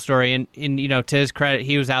that's a cool story. And to his credit,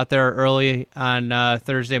 he was out there early on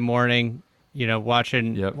Thursday morning,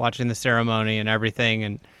 watching the ceremony and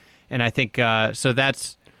everything, and I think so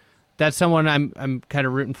that's someone I'm kind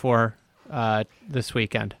of rooting for this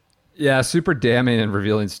weekend. Yeah, super damning and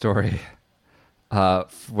revealing story.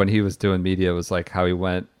 When he was doing media, was like how he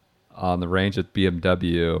went on the range at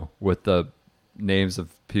BMW with the names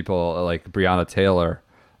of people like Breonna Taylor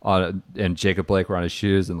and Jacob Blake were on his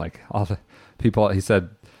shoes, and like all the people, he said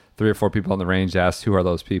 3 or 4 people on the range asked, "Who are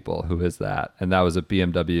those people? Who is that?" And that was at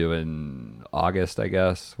BMW in August, I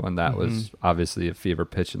guess, when that was obviously a fever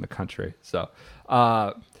pitch in the country. So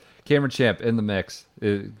Cameron Champ in the mix.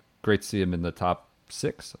 Great to see him in the top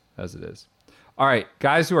 6 as it is. All right,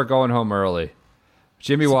 guys who are going home early.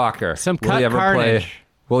 Jimmy Walker. Some cut carnage.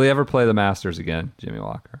 Will he ever play the Masters again, Jimmy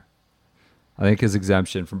Walker? I think his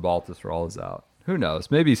exemption from Baltusrol is out. Who knows?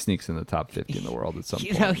 Maybe he sneaks in the top 50 in the world at some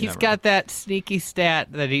point. He's got that sneaky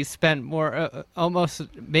stat that he spent almost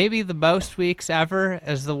maybe the most weeks ever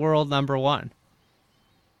as the world number 1.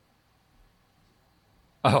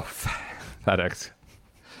 Oh, FedEx.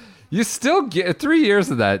 You still get 3 years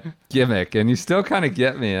of that gimmick, and you still kind of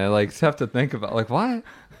get me. I have to think about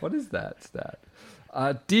what is that stat?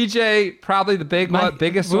 DJ, probably the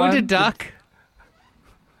biggest one. Wounded duck.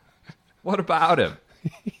 What about him?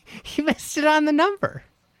 He missed it on the number.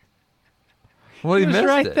 Well, he missed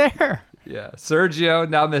right it. there. Yeah. Sergio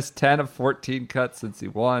now missed 10 of 14 cuts since he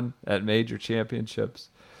won at major championships.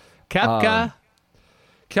 Koepka,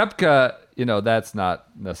 that's not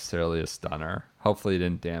necessarily a stunner. Hopefully, he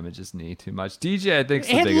didn't damage his knee too much. DJ, I think, is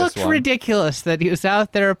the biggest one. It looked ridiculous that he was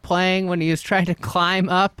out there playing when he was trying to climb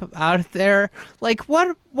up out there. Like,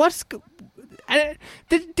 it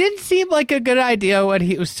didn't seem like a good idea when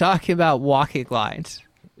he was talking about walking lines.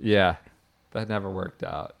 Yeah, that never worked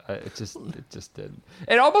out. It just didn't.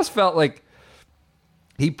 It almost felt like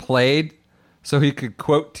he played so he could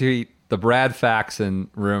quote tweet the Brad Faxon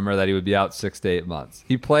rumor that he would be out 6 to 8 months.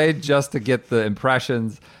 He played just to get the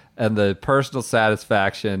impressions and the personal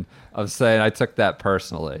satisfaction of saying, I took that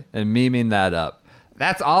personally, and memeing that up.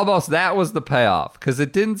 That was the payoff, because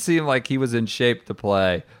it didn't seem like he was in shape to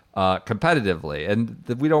play competitively, and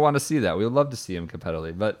we don't want to see that. We would love to see him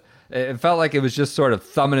competitively, but it felt like it was just sort of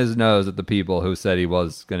thumbing his nose at the people who said he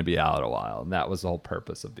was going to be out a while, and that was the whole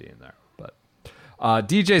purpose of being there. But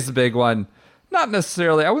DJ's the big one. Not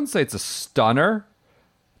necessarily, I wouldn't say it's a stunner,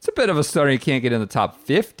 it's a bit of a starter. He can't get in the top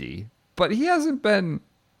 50, but he hasn't been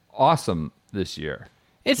awesome this year.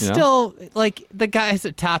 It's still like the guy's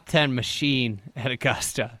a top 10 machine at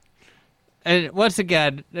Augusta. And once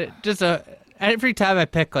again, every time I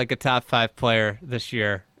pick like a top 5 player this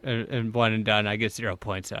year and one and done, I get 0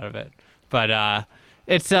 points out of it. But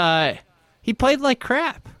he played like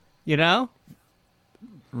crap,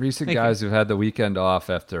 Recent guys who've had the weekend off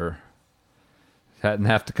after hadn't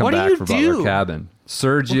have to come back from Butler Cabin.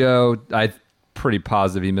 Sergio, I'm pretty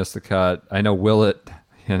positive he missed the cut. I know Willett,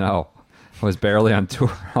 was barely on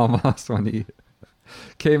tour almost when he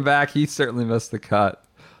came back. He certainly missed the cut.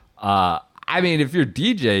 If you're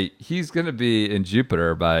DJ, he's going to be in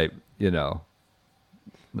Jupiter by, I don't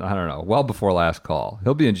know, well before last call.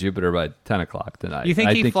 He'll be in Jupiter by 10 o'clock tonight. You think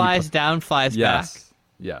he flies down, flies back?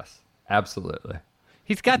 Yes, absolutely.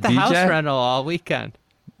 He's got the DJ? house rental all weekend.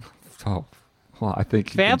 Oh, well, I think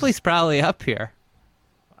family's probably up here.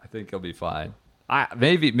 I think he'll be fine.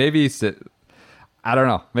 Maybe he's... I don't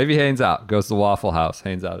know. Maybe Haynes out. Goes to the Waffle House.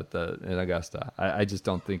 Haynes out in Augusta. I just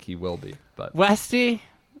don't think he will be. But Westy,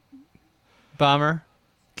 bummer.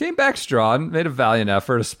 Came back strong. Made a valiant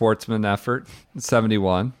effort, a sportsman effort.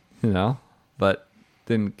 71, but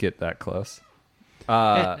didn't get that close.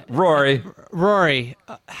 Rory,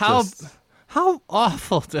 how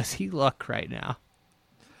awful does he look right now?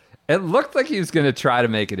 It looked like he was going to try to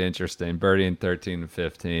make it interesting, birdieing 13 and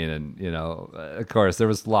 15, and of course there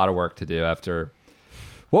was a lot of work to do after.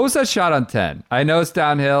 What was that shot on 10? I know it's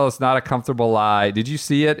downhill. It's not a comfortable lie. Did you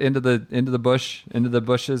see it into the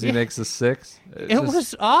bushes? He makes a 6. It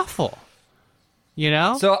was awful.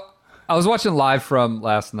 So I was watching live from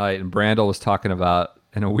last night, and Brandel was talking about,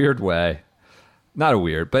 in a weird way, not a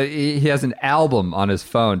weird, but he has an album on his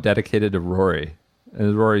phone dedicated to Rory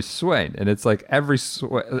and Rory's swing, and it's like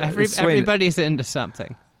everybody's into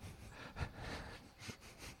something.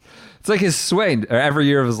 It's like his swing every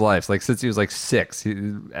year of his life, like since he was like 6.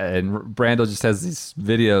 And Brandel just has these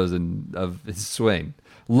videos of his swing.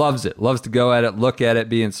 Loves it. Loves to go at it, look at it,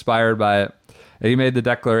 be inspired by it. And he made the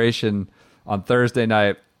declaration on Thursday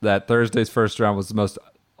night that Thursday's first round was the most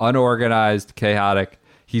unorganized, chaotic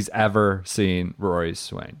he's ever seen Rory's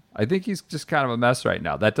swing. I think he's just kind of a mess right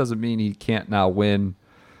now. That doesn't mean he can't now win,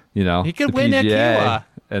 he could win at Kiowa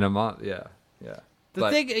in a month. Yeah. The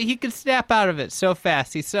thing, he could snap out of it so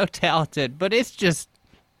fast. He's so talented, but it's just...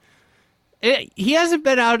 he hasn't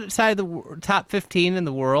been outside the top 15 in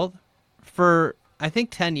the world for, I think,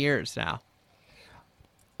 10 years now.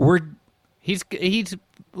 He's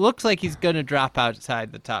looks like he's going to drop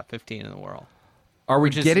outside the top 15 in the world. Are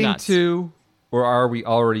we getting to, or are we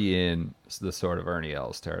already in the sort of Ernie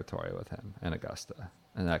Els territory with him in Augusta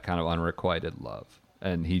and that kind of unrequited love?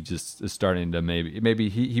 And he just is starting to maybe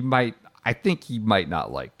he might... I think he might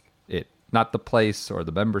not like it. Not the place or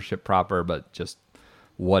the membership proper, but just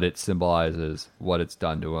what it symbolizes, what it's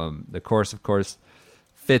done to him. The course, of course,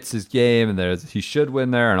 fits his game, and he should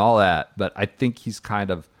win there and all that. But I think he's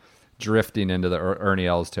kind of drifting into the Ernie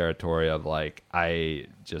Els territory of like, I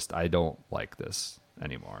don't like this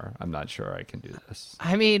anymore. I'm not sure I can do this.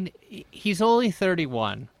 I mean, he's only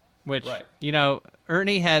 31, which,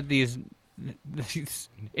 Ernie had these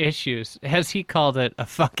issues, as he called it, a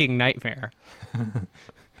fucking nightmare.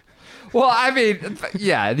 Well, I mean,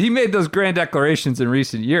 yeah, he made those grand declarations in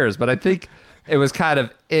recent years, but I think it was kind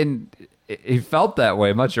of he felt that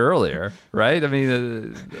way much earlier, right? I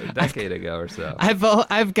mean, a decade ago or so.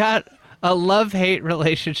 I've got a love-hate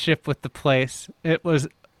relationship with the place. It was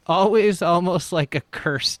always almost like a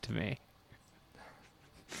curse to me.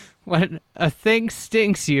 When a thing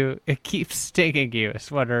stings you, it keeps stinging you, is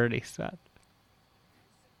what Ernie said.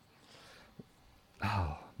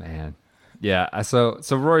 Oh, man. Yeah, so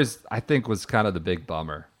Roy's, I think, was kind of the big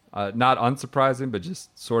bummer. Not unsurprising, but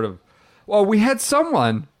just sort of... Well, we had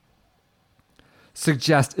someone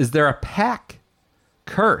suggest, is there a pack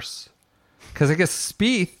curse? Because I guess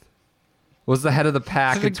Spieth was the head of the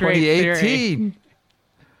pack in 2018.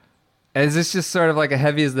 And is this just sort of like a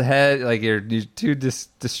heavy as the head, like you're too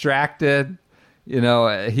distracted?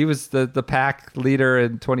 He was the pack leader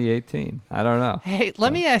in 2018. I don't know. Hey,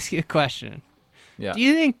 let me ask you a question. Yeah. Do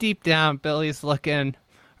you think deep down Billy's looking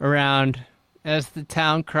around as the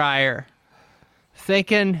town crier,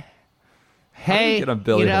 thinking, hey, get on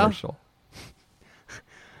Billy Marshall?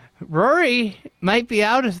 Rory might be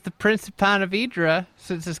out as the Prince of Pontevedra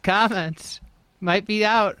since his comments might be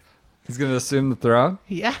out. He's going to assume the throne?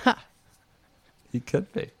 Yeah. He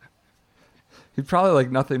could be. He'd probably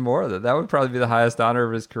like nothing more than that. That would probably be the highest honor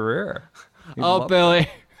of his career. Oh, Billy.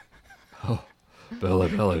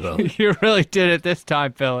 Billy. You really did it this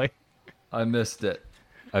time, Billy. I missed it.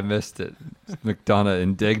 I missed it. McDonough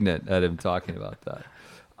indignant at him talking about that.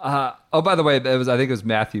 Oh, by the way, I think it was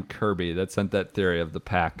Matthew Kirby that sent that theory of the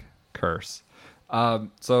pack curse.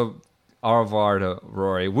 So au revoir to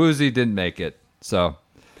Rory. Woosie didn't make it. So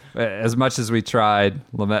as much as we tried,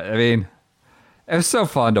 I mean, it was so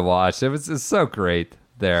fun to watch. It's so great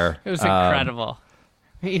there. It was incredible.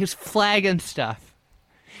 He was flagging stuff.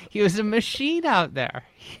 He was a machine out there.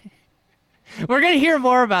 We're going to hear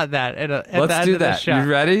more about that at the Let's end do of the that. show. You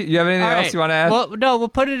ready? You have anything else you want to add? Well, no, we'll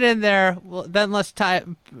put it in there. Then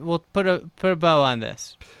we'll put a bow on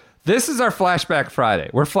this. This is our Flashback Friday.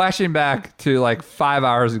 We're flashing back to like 5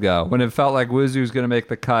 hours ago when it felt like Woosie was going to make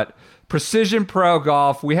the cut. Precision Pro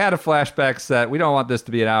Golf. We had a flashback set. We don't want this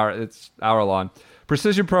to be an hour. It's hour long.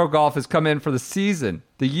 Precision Pro Golf has come in for the season,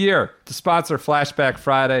 the year, to sponsor Flashback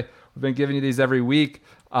Friday. We've been giving you these every week.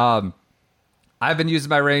 I've been using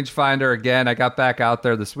my rangefinder again. I got back out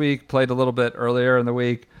there this week, played a little bit earlier in the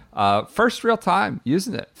week. First real time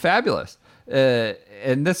using it. Fabulous.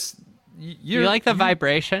 And this... You like the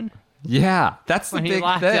vibration? Yeah, that's the when big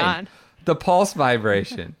locked thing. On? The pulse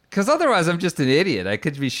vibration. Because otherwise, I'm just an idiot. I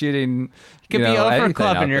could be shooting. You could be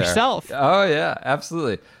overclubbing there. yourself. Oh yeah,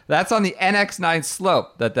 absolutely. That's on the NX9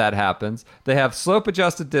 slope that happens. They have slope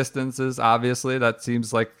adjusted distances. Obviously, that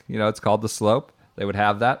seems like it's called the slope. They would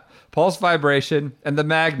have that pulse vibration and the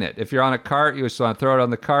magnet. If you're on a cart, you just want to throw it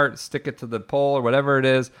on the cart, stick it to the pole or whatever it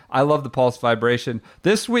is. I love the pulse vibration.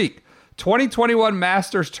 This week, 2021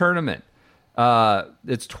 Masters Tournament.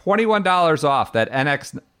 It's $21 off that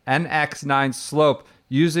NX9 slope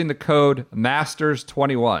using the code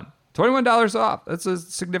MASTERS21. $21 off. That's a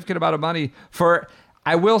significant amount of money for,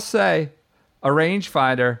 I will say, a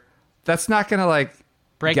rangefinder. That's not going to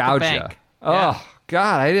break gouge the bank. Oh,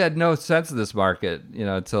 God, I had no sense of this market,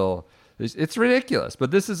 until it's ridiculous.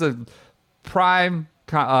 But this is a prime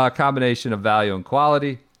combination of value and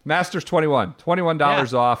quality. Masters 21,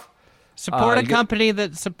 $21 off. Support a company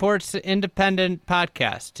that supports independent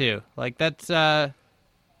podcasts too. That's a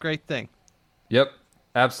great thing. Yep,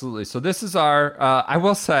 absolutely. So this is our. I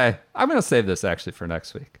will say, I'm going to save this actually for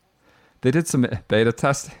next week. They did some beta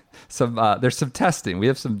testing. There's some testing. We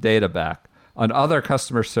have some data back on other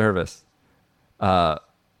customer service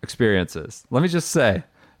experiences. Let me just say,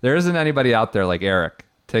 there isn't anybody out there like Eric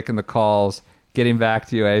taking the calls, getting back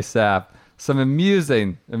to you ASAP. Some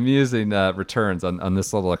amusing returns on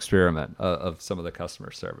this little experiment of some of the customer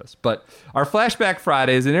service. But our Flashback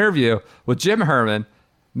Friday is an interview with Jim Herman,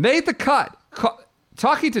 made the cut,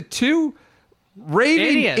 talking to two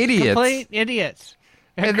raving idiots. Complete idiots.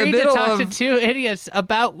 Agreed to talk to two idiots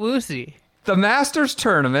about Woosie. The Masters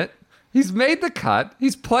tournament. He's made the cut.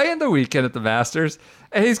 He's playing the weekend at the Masters.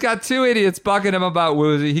 And he's got two idiots bugging him about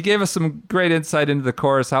Woosie. He gave us some great insight into the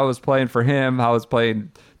course, how it was playing for him, how it was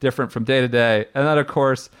playing different from day to day. And then, of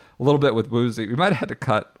course, a little bit with Woosie. We might have had to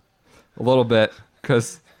cut a little bit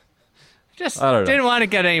because... I don't know. Didn't want to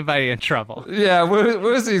get anybody in trouble. Yeah,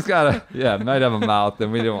 Woosie's got might have a mouth,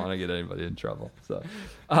 and we didn't want to get anybody in trouble.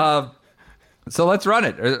 So let's run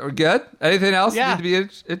it. Are we good? Anything else? Yeah. Need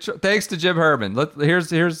to be thanks to Jim Herman.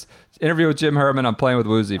 Here's interview with Jim Herman. I'm playing with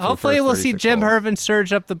Woosie. Hopefully we'll see Jim Herman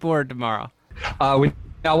surge up the board tomorrow. We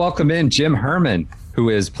now welcome in Jim Herman, who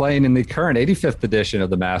is playing in the current 85th edition of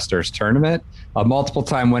the Masters Tournament, a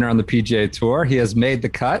multiple-time winner on the PGA Tour. He has made the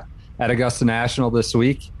cut at Augusta National this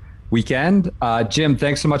weekend. Jim,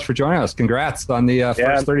 thanks so much for joining us. Congrats on the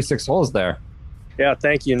first 36 holes there. Yeah,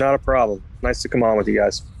 thank you. Not a problem. Nice to come on with you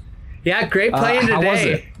guys. Yeah, great playing today. How was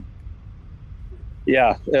it?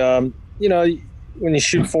 Yeah, when you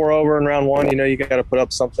shoot 4 over in round one, you got to put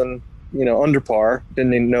up something, under par.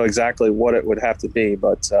 Didn't even know exactly what it would have to be,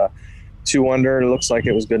 but 2 under, it looks like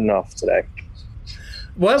it was good enough today.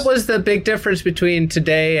 What was the big difference between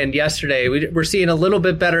today and yesterday? We're seeing a little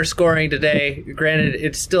bit better scoring today. Granted,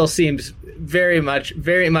 it still seems very much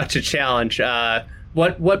a challenge.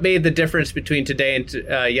 What made the difference between today and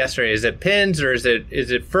yesterday? Is it pins or is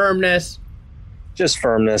it firmness? Just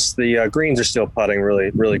firmness. The greens are still putting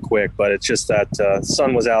really, really quick, but it's just that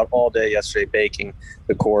sun was out all day yesterday baking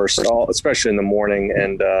the course, especially in the morning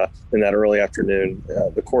and in that early afternoon.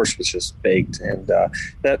 The course was just baked, and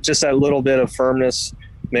that little bit of firmness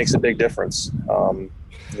makes a big difference.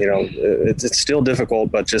 It's still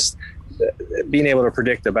difficult, but just being able to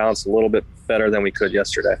predict the bounce a little bit better than we could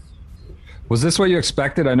yesterday. Was this what you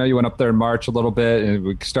expected? I know you went up there in March a little bit, and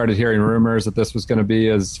we started hearing rumors that this was going to be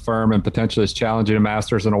as firm and potentially as challenging a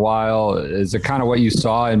Masters in a while. Is it kind of what you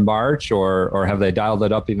saw in March, or have they dialed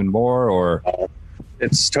it up even more? Or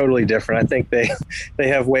it's totally different. I think they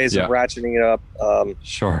have ways of ratcheting it up.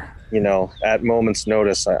 Sure. At moment's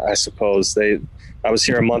notice, I suppose they I was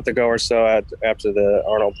here a month ago or so after the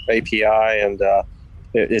Arnold API, and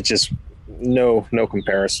it just no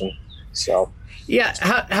comparison. So Yeah,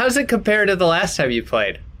 how's it compared to the last time you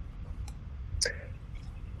played?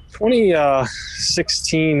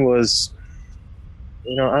 2016 was,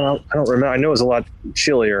 I don't remember. I know it was a lot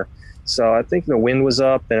chillier, so I think the wind was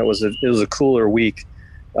up, and it was a cooler week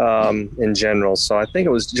in general. So I think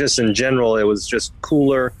it was just in general, it was just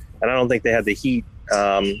cooler, and I don't think they had the heat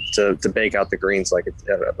to bake out the greens like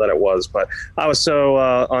that it was. But I was so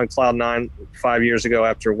on cloud nine 5 years ago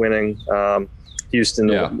after winning Houston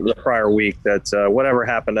the prior week that whatever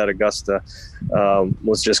happened at Augusta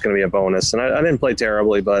was just going to be a bonus. And I didn't play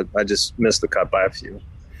terribly, but I just missed the cut by a few.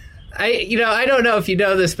 I don't know if you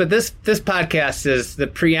know this, but this podcast is the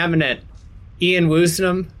preeminent Ian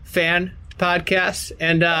Woosnam fan podcast,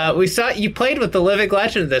 and we saw you played with the living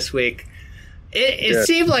legend this week. It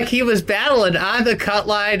seemed like he was battling on the cut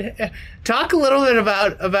line. Talk a little bit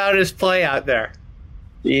about his play out there.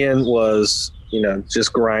 Ian was,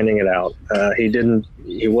 just grinding it out.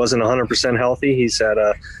 He wasn't 100% healthy. He's had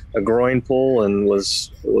a groin pull and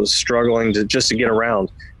was struggling to get around.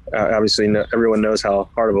 Obviously, everyone knows how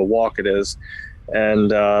hard of a walk it is.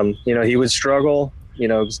 And, he would struggle,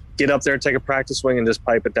 get up there, take a practice swing and just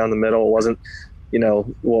pipe it down the middle. It wasn't,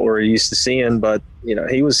 what we're used to seeing, but,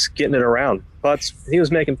 he was getting it around. Putts, he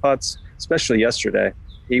was making putts, especially yesterday.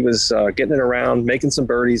 He was getting it around, making some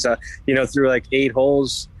birdies. Through like 8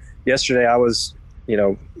 holes yesterday, I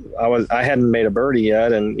hadn't made a birdie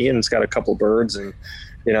yet, and Ian's got a couple birds, and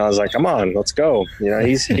I was like, come on, let's go.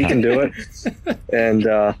 He can do it. And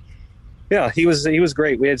he was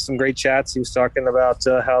great. We had some great chats. He was talking about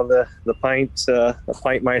how the pint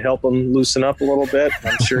might help him loosen up a little bit.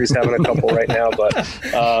 I'm sure he's having a couple right now, but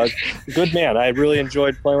good man. I really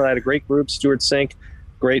enjoyed playing with. I had a great group. Stuart Sink,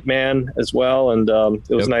 great man as well, and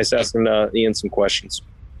it was nice asking Ian some questions.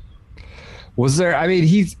 Was there? I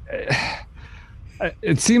mean,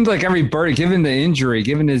 it seemed like every birdie, given the injury,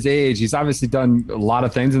 given his age, he's obviously done a lot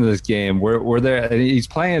of things in this game. Were there? And he's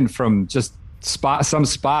playing from just some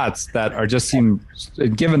spots that are just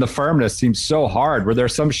given the firmness, seems so hard. Were there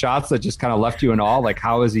some shots that just kind of left you in awe? Like,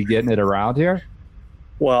 how is he getting it around here?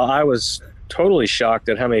 Well, I was totally shocked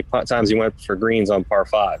at how many times he went for greens on par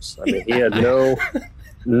fives. I mean, he had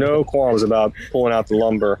no qualms about pulling out the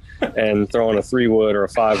lumber and throwing a 3-wood or a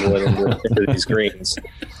 5-wood into these greens.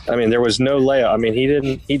 I mean, there was no layup. I mean,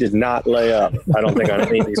 he did not lay up, I don't think, on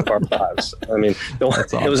any of these par fives. I mean,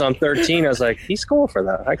 it was on 13. I was like, he's going for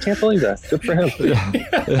that. I can't believe that. Good for him.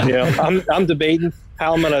 I'm debating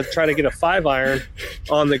how I'm going to try to get a 5-iron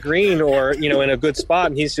on the green or, in a good spot,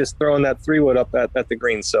 and he's just throwing that 3-wood up at the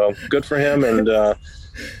green. So good for him. And,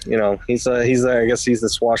 he's I guess he's the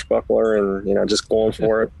swashbuckler and, just going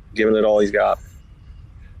for it, giving it all he's got.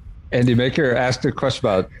 Andy Maker asked a question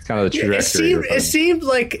about kind of the trajectory. It seemed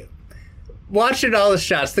like watching all the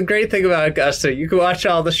shots, the great thing about Augusta, you can watch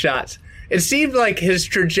all the shots. It seemed like his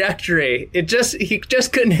trajectory, he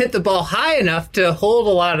just couldn't hit the ball high enough to hold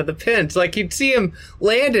a lot of the pins. Like, you'd see him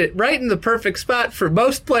land it right in the perfect spot for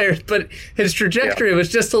most players, but his trajectory was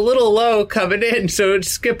just a little low coming in, so it'd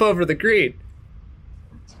skip over the green.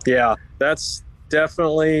 Yeah, that's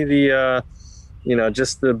definitely the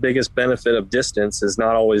just the biggest benefit of distance is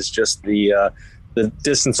not always just the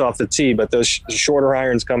distance off the tee, but those shorter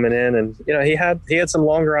irons coming in. And he had some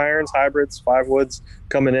longer irons, hybrids, 5-woods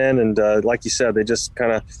coming in, and like you said, they just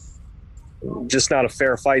kind of just not a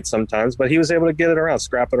fair fight sometimes. But he was able to get it around,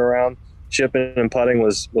 scrap it around. Chipping and putting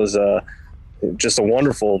was just a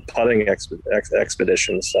wonderful putting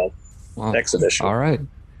expedition. So exhibition. All right.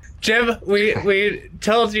 Jim, we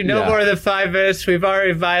told you no more than 5 minutes. We've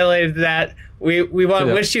already violated that. We want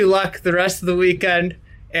to wish you luck the rest of the weekend,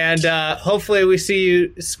 and hopefully we see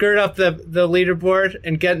you skirt up the leaderboard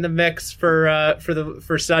and get in the mix for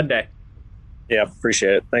Sunday. Yeah,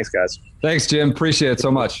 appreciate it. Thanks, guys. Thanks, Jim. Appreciate it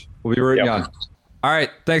so much. We'll be rooting on. All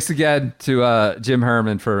right. Thanks again to Jim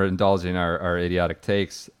Herman for indulging our idiotic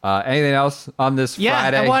takes. Anything else on this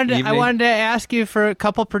Friday evening? I wanted to ask you for a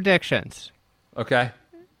couple predictions. Okay.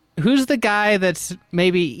 Who's the guy that's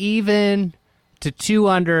maybe even to 2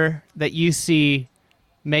 under that you see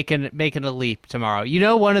making a leap tomorrow?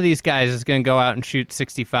 One of these guys is going to go out and shoot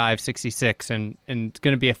 65, 66, and it's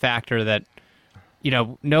going to be a factor that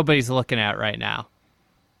nobody's looking at right now.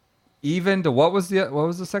 Even to what was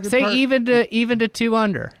the second Say part? even to 2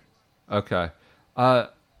 under. Okay.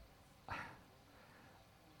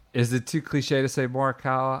 Is it too cliche to say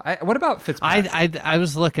Morikawa? What about Fitzpatrick? I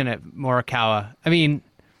was looking at Morikawa. I mean,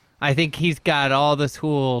 I think he's got all the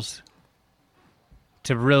tools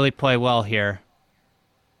to really play well here.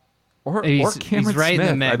 Or Cameron he's right Smith.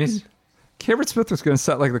 in the mix. I mean, Cameron Smith was going to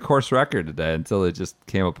set like the course record today until it just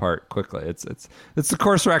came apart quickly. It's the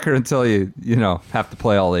course record until you have to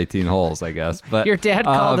play all 18 holes, I guess. But Your dad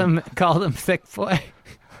called him thick boy.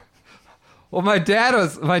 Well, my dad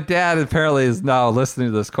apparently is now listening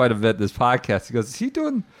to this quite a bit. This podcast, he goes, is he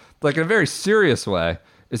doing like in a very serious way?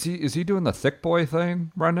 Is he doing the thick boy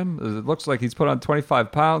thing, Brendan? It looks like he's put on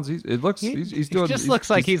 25 pounds. He's doing. He just looks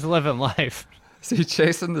like he's living life. Is he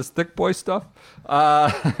chasing this thick boy stuff?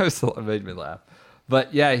 It made me laugh.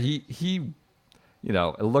 But yeah, he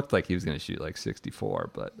it looked like he was going to shoot like 64,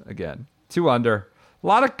 but again, 2 under.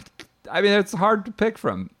 It's hard to pick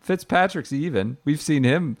from. Fitzpatrick's even. We've seen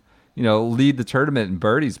him, lead the tournament in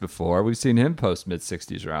birdies before. We've seen him post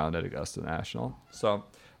mid-60s round at Augusta National. So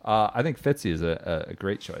I think Fitzy is a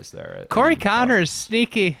great choice there. Corey Connors,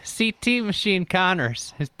 sneaky CT machine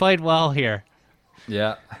Connors, has played well here.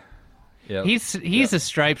 Yeah. Yep. He's a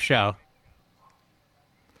stripe show.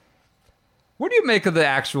 What do you make of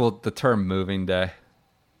the term moving day?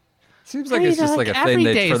 Seems like it's just like a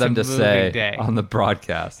thing for them to say on the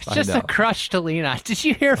broadcast. It's just a crutch to lean on. Did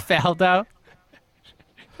you hear Faldo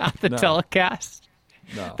on the telecast?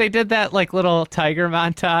 No. They did that like little tiger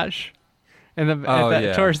montage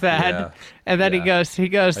towards the end. And then he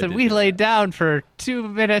goes, and we laid down for 2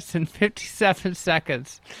 minutes and 57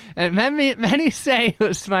 seconds. And many say it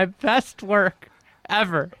was my best work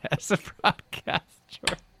ever as a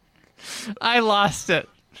broadcaster. I lost it.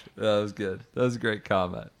 That was good. That was a great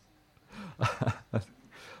comment.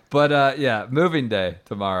 But moving day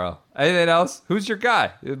tomorrow. Anything else? Who's your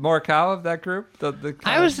guy? Morikawa of that group?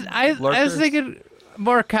 I was thinking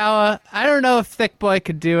Morikawa. I don't know if Thick Boy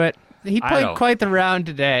could do it. He played quite the round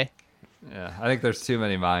today. Yeah, I think there's too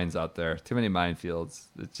many mines out there. Too many minefields.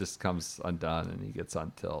 It just comes undone, and he gets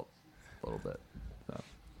on tilt a little bit. So.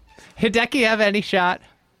 Hideki have any shot?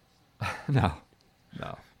 No.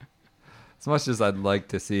 As much as I'd like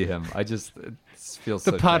to see him, it feels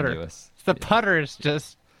so tenuous. The putter is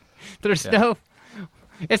just... There's no...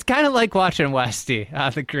 It's kind of like watching Westy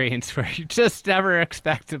on the greens, where you just never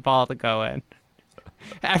expect the ball to go in.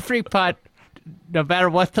 Every putt, no matter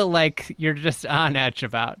what the length, you're just on edge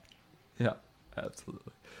about. Yeah,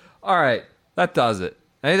 absolutely. All right, that does it.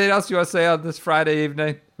 Anything else you want to say on this Friday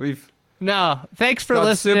evening? No, thanks for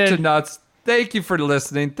listening. Soup to nuts. Thank you for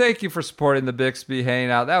listening. Thank you for supporting the Bixby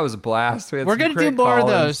Hangout. That was a blast. We're going to do more of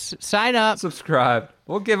those. Sign up. Subscribe.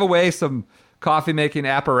 We'll give away some coffee-making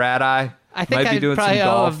apparatus. I think I probably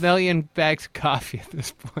owe 1 million bags of coffee at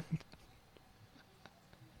this point.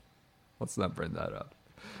 Let's not bring that up.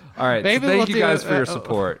 All right. Maybe thank you guys for your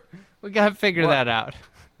support. We got to figure that out.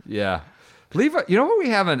 Yeah. You know what we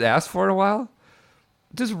haven't asked for in a while?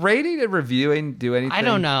 Does rating and reviewing do anything? I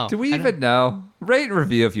don't know. Do we even know? Rate and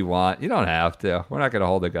review if you want. You don't have to. We're not going to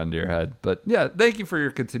hold a gun to your head. But yeah, thank you for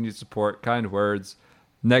your continued support. Kind words,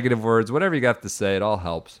 negative words, whatever you got to say. It all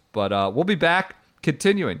helps. But we'll be back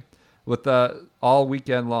continuing with all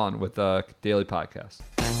weekend long with a daily podcast.